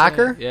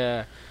Redenbacher? insane.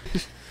 Yeah.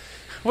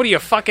 What are you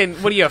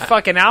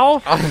fucking owl?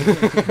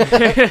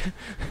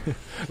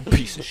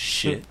 Piece of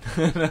shit.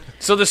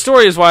 So the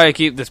story is why I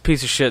keep this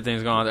piece of shit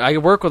things going on. I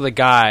work with a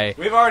guy.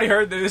 We've already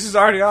heard that this is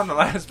already on the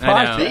last I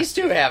know. podcast. These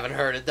two haven't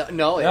heard it.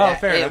 No,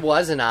 fair it enough.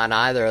 wasn't on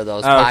either of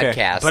those Oh, okay.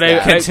 podcasts. But I-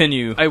 that-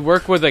 Continue. I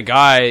work with a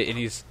guy, and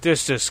he's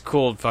this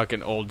cool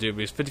fucking old dude.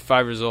 But he's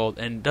 55 years old,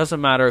 and it doesn't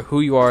matter who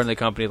you are in the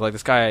company. Like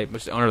this guy,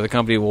 which the owner of the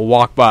company, will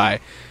walk by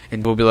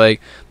and will be like,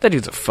 "That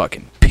dude's a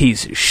fucking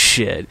piece of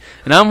shit."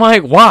 And I'm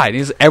like, "Why?" And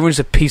he's everyone's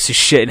a piece of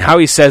shit, and how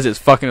he says it's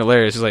fucking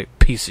hilarious. He's like,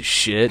 "Piece of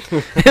shit,"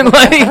 and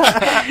like,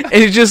 and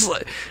he just,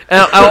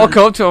 and I'll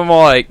come up to him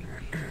all like,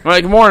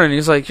 "Good morning."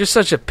 He's like, "You're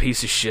such a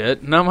piece of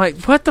shit," and I'm like,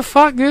 "What the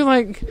fuck, dude?"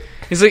 Like.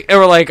 He's like,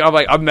 or like,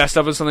 I messed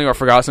up with something or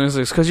forgot something. He's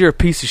like, it's because you're a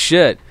piece of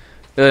shit.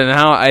 And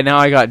now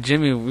I got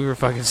Jimmy. We were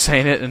fucking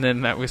saying it, and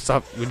then we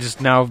stopped. We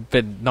just now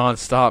been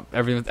nonstop.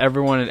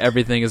 Everyone and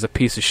everything is a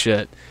piece of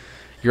shit.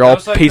 You're all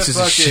like pieces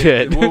of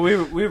shit. Well,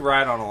 we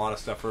ride on a lot of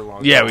stuff for a long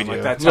time. Yeah, we do.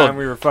 Like that time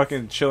we were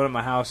fucking chilling at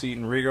my house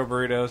eating Rigo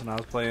burritos, and I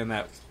was playing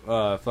that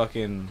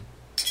fucking.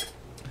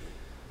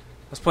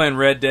 I was playing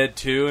Red Dead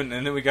 2, and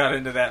then we got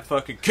into that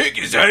fucking kick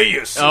his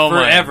ass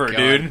forever,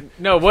 dude.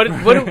 No, what?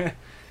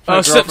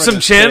 Oh, some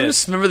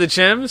chims. Remember the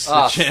chims?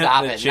 Oh,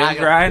 stop it! Chim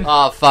grind.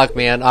 Oh, fuck,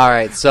 man! All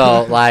right,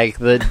 so like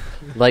the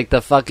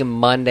fucking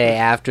Monday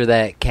after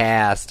that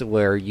cast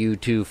where you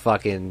two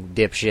fucking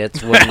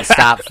dipshits wouldn't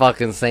stop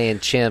fucking saying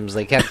chims.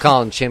 They kept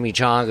calling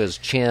chimichangas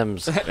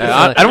chims.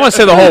 I don't want to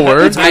say the whole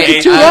word.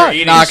 It's too hard.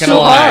 Not gonna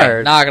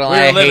lie.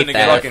 I hate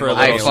that.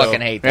 I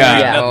fucking hate that.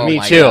 Yeah, oh me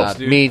my too. God.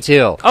 Me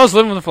too. I was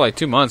living with them for like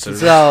 2 months.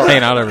 So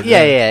hanging out every day.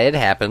 Yeah, it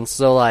happens.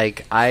 So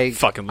like I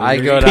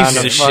go down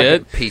pieces to of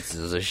shit.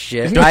 Pieces of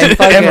shit. I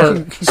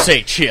fucking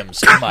say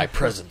chims in my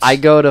presence. I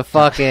go to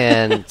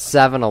fucking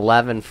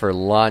 7-Eleven for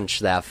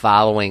lunch that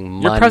following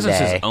Monday. Your presence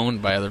is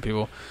owned by other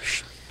people.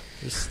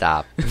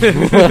 Stop.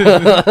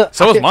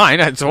 So is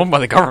mine. It's owned by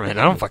the government.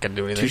 I don't fucking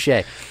do anything.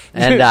 Touche.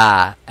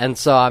 And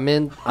so I'm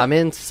in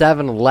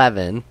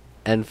 7-Eleven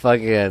and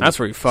fucking. That's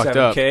where you fucked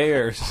up. 7K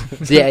or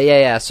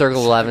yeah.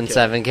 Circle 11,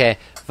 7K.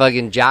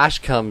 Fucking Josh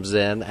comes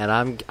in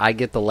and I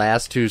get the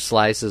last 2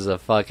 slices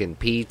of fucking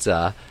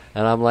pizza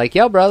and I'm like,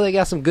 yo, bro, they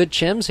got some good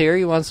chims here.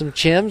 You want some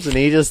chims? And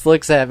he just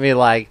looks at me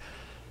like,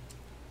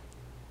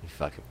 you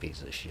fucking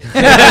piece of shit.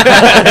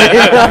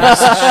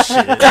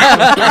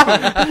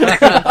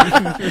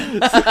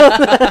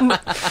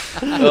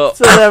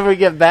 So then we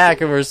get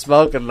back and we're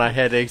smoking and I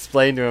had to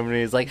explain to him and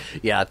he's like,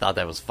 yeah, I thought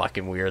that was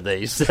fucking weird that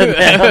you said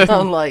that.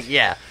 I'm like,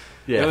 yeah.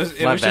 It was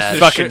my just bad.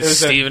 Fucking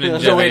Steven and It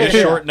was a way to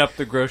Jimmy. shorten up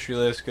the grocery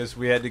list because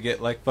we had to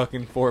get like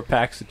fucking 4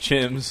 packs of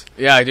chims.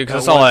 Yeah, dude,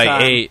 because At that's all one I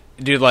time. ate.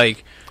 Dude,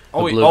 like,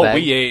 blue bag?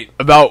 We ate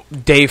about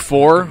day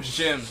 4,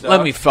 chims.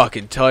 let me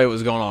fucking tell you what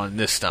was going on in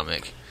this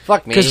stomach.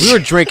 Fuck me. Because we were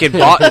drinking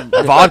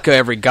vodka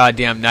every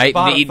goddamn night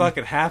bought and a eating.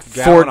 fucking half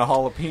gallon of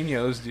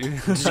jalapenos,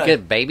 dude. Did you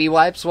get baby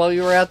wipes while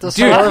you were at the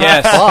Dude, store?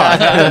 yes. Fuck.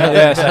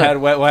 Yes, I had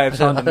wet wipes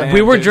on the man.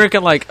 We were dude.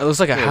 drinking like it was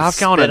like a half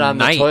gallon Spit a on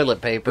night. the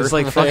toilet paper. It was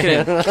like fucking.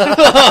 Yeah, we lived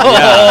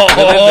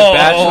the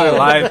bachelor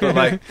life, but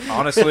like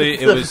honestly,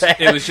 it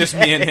was just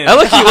me and him. I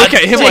like you look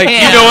at him like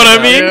you know what I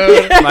mean.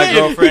 My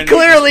girlfriend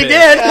Clearly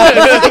did.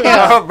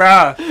 Oh,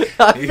 bro.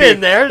 I've been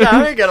there.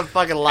 I ain't gonna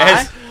fucking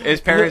lie. As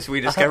parents, we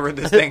discovered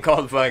this thing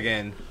called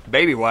fucking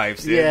baby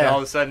wipes. Dude. Yeah. And all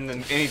of a sudden,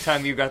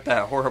 anytime you got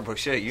that horrible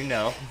shit, you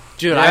know.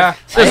 Dude, Yeah.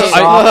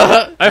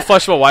 I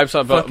flushable wipes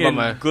up Fucking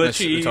my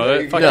glitchy.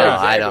 toilet. Fuck no, yeah.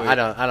 I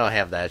don't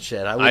have that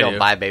shit. We I don't do.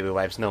 buy baby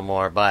wipes no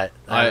more. But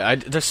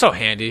They're so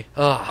handy.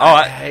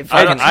 I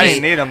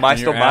didn't need them. I When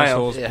still your buy them.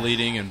 asshole's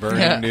bleeding and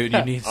burning, dude.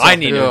 You need. I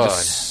need them. God.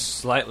 Just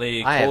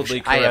slightly I have-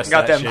 coldly I have caress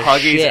Got that them shit.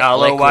 Huggies Shit,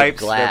 aloe liquid wipes.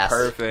 glass.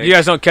 They're perfect. you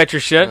guys don't catch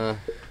your shit.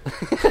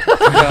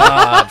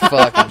 God,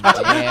 fucking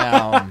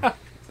damn.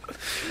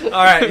 All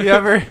right, you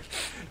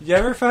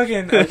ever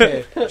fucking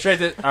okay? Straight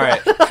to all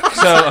right.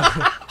 So,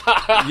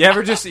 you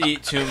ever just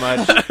eat too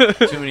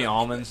many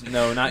almonds?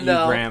 No, not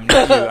No. you, Graham.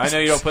 Not you. I know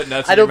you don't put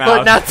nuts. I in your don't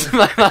put mouth, nuts in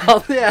my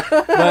mouth. Yeah.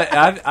 But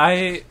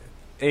I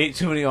ate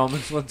too many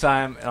almonds one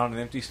time on an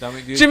empty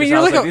stomach, dude. Jimmy, 'cause you're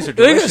I was like these are a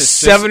delicious.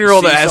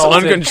 7-year-old Sea that has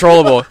salted-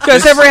 uncontrollable. You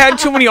guys ever had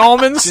too many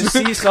almonds? Just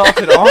sea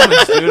salted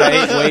almonds, dude. I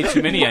ate way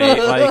too many. I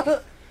ate like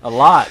a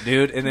lot,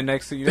 dude. And the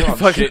next thing you know, I'm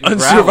Fucking shitting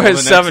gravel the unsupervised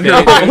next day,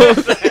 7-year-old.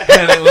 dude.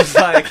 And it was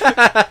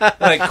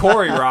like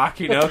Corey Rock,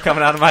 you know,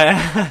 coming out of my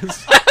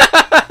ass.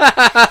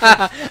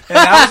 And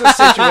that was a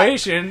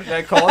situation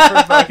that called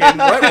for fucking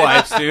wet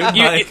wipes, dude.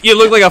 You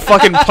look like a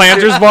fucking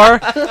Planters bar.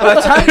 By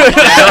the time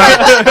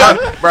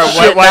Bro,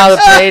 Shit, now the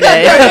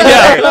payday.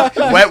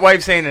 yeah. Wet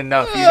wipes ain't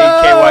enough. You need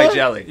KY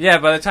jelly. yeah,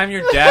 by the time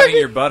you're dabbing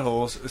your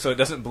buttholes so it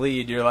doesn't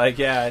bleed, you're like,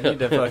 yeah, I need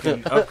to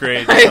fucking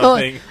upgrade or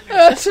something.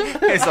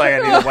 It's like I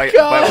need a wet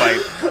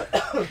wipe.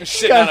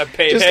 Shit on a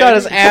payday. Just got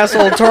his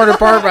asshole torn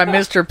apart by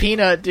Mr.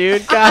 Peanut,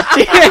 dude. God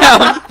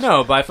damn.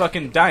 No, by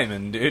fucking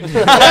Diamond, dude.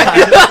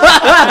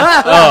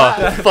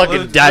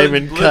 Fucking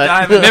diamond Blue cut.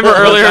 Diamond- Remember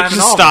Blue earlier? Diamond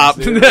Just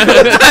almonds,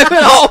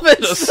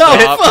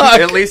 stop.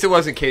 dude. At least it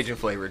wasn't Cajun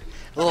flavored.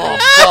 Oh,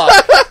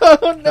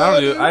 fuck.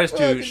 I just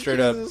do straight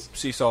up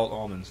sea salt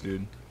almonds,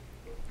 dude.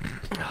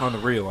 On the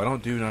real, I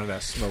don't do none of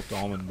that smoked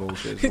almond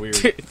bullshit. It's weird.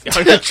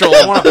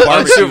 Uncontrollable. I want a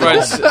barbecue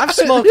Unsupervised. almond. I've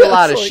smoked a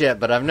lot of shit,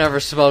 but I've never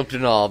smoked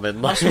an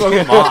almond. I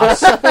smoked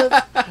moss. I've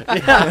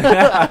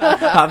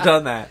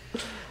done that.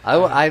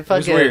 I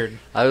fucking. weird.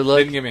 I Didn't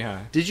look. get me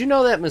high. Did you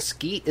know that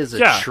mesquite is a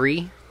Yeah.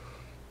 tree?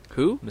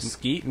 Who?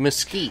 Mesquite.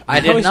 Mesquite. I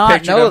did always not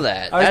pictured know them-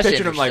 that. I was That's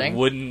picturing them like interesting.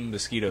 wooden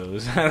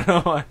mosquitoes. I don't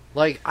know why.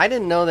 Like, I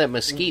didn't know that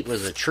mesquite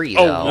was a tree,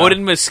 Oh, though.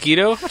 wooden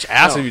mosquito? How much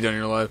ass have you done in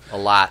your life? A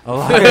lot. A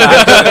lot.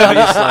 At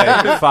least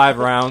like 5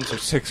 rounds or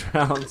 6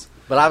 rounds.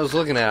 But I was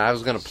looking at it. I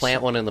was going to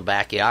plant one in the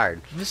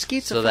backyard.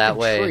 Mesquite's So a that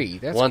fucking way, tree.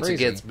 That's once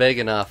crazy. it gets big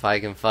enough, I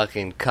can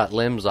fucking cut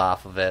limbs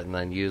off of it and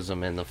then use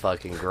them in the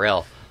fucking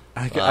grill.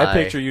 I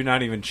picture you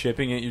not even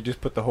chipping it. You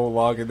just put the whole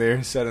log in there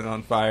and set it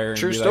on fire. And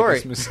True be story.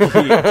 Like, this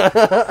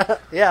mesquite.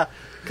 Yeah.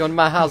 Come to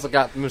my house, I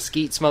got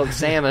mesquite smoked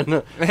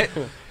salmon.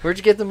 Where'd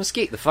you get the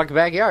mesquite? The fucking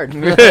backyard.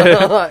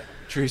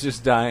 Tree's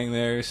just dying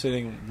there,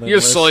 sitting.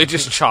 You're slowly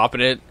just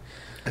chopping it.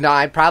 No,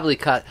 I'd probably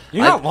cut.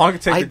 You know how long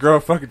it takes to grow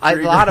a fucking tree?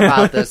 I thought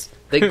about this.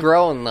 They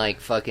grow in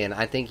like fucking.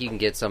 I think you can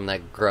get some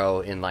that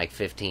grow in like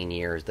 15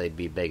 years. They'd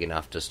be big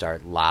enough to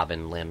start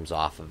lobbing limbs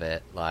off of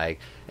it. Like,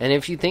 and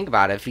if you think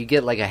about it, if you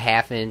get like a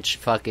 1/2-inch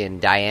fucking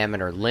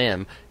diameter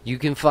limb, you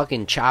can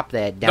fucking chop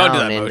that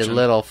down into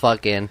little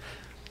fucking.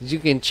 You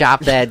can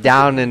chop that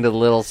down into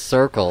little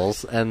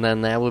circles, and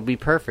then that would be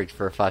perfect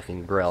for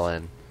fucking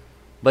grilling.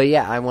 But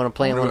yeah, I want to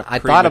plant one. I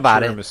thought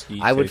about it.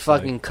 I would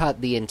fucking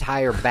cut the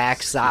entire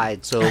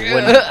backside so it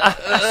wouldn't.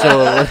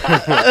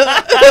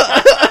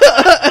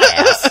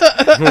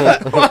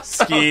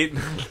 Skeet.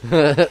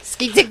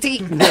 Skeet tick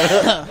tick.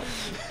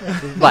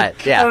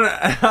 But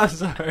yeah, I'm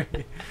sorry.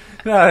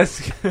 No, that's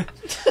good.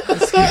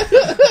 That's good.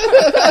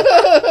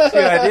 That's a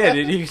good idea,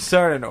 dude. You can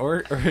start an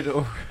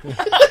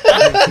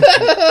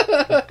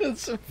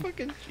That's so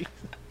fucking Jesus.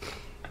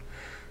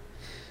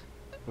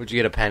 Would you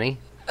get a penny?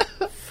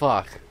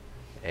 Fuck.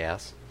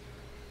 Ass.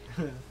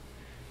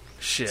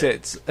 Shit.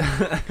 Tits.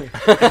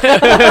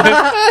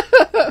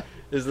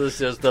 Is this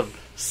just a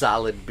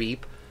solid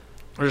beep?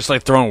 We're just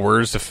like throwing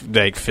words to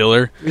like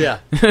filler. Yeah.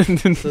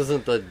 This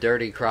isn't the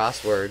dirty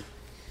crossword.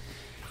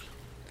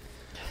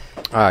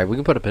 All right, we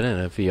can put a pin in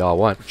it if y'all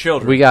want.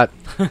 Children. We got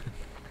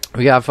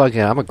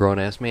fucking. I'm a grown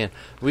ass man.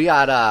 We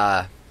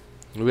got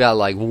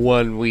like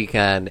 1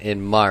 weekend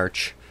in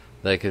March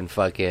that can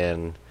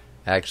fucking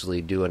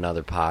actually do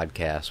another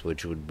podcast,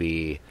 which would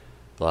be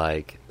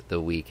like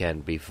the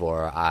weekend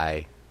before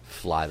I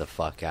fly the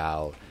fuck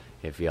out.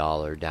 If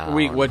y'all are down.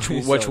 Which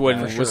one? What's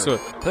the,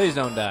 Please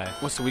don't die.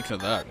 what's the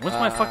weekend of that? What's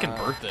my fucking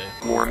birthday?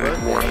 Your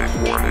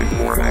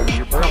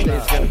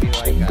birthday's gonna be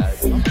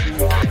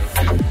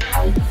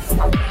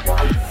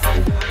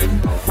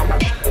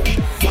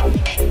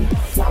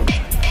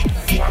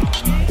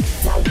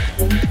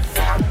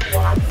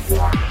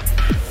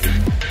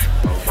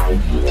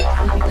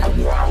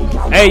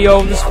Hey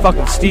yo, this is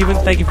fucking Steven.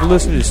 Thank you for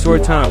listening to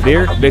Storytime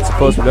Beer. Mix and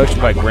post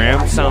production by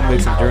Graham. Sound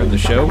mixing during the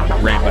show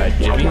ran by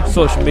Jimmy.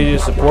 Social media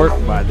support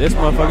by this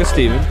motherfucker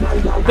Steven.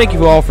 Thank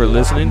you all for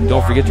listening.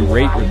 Don't forget to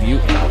rate, review,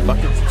 and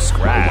fucking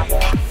subscribe.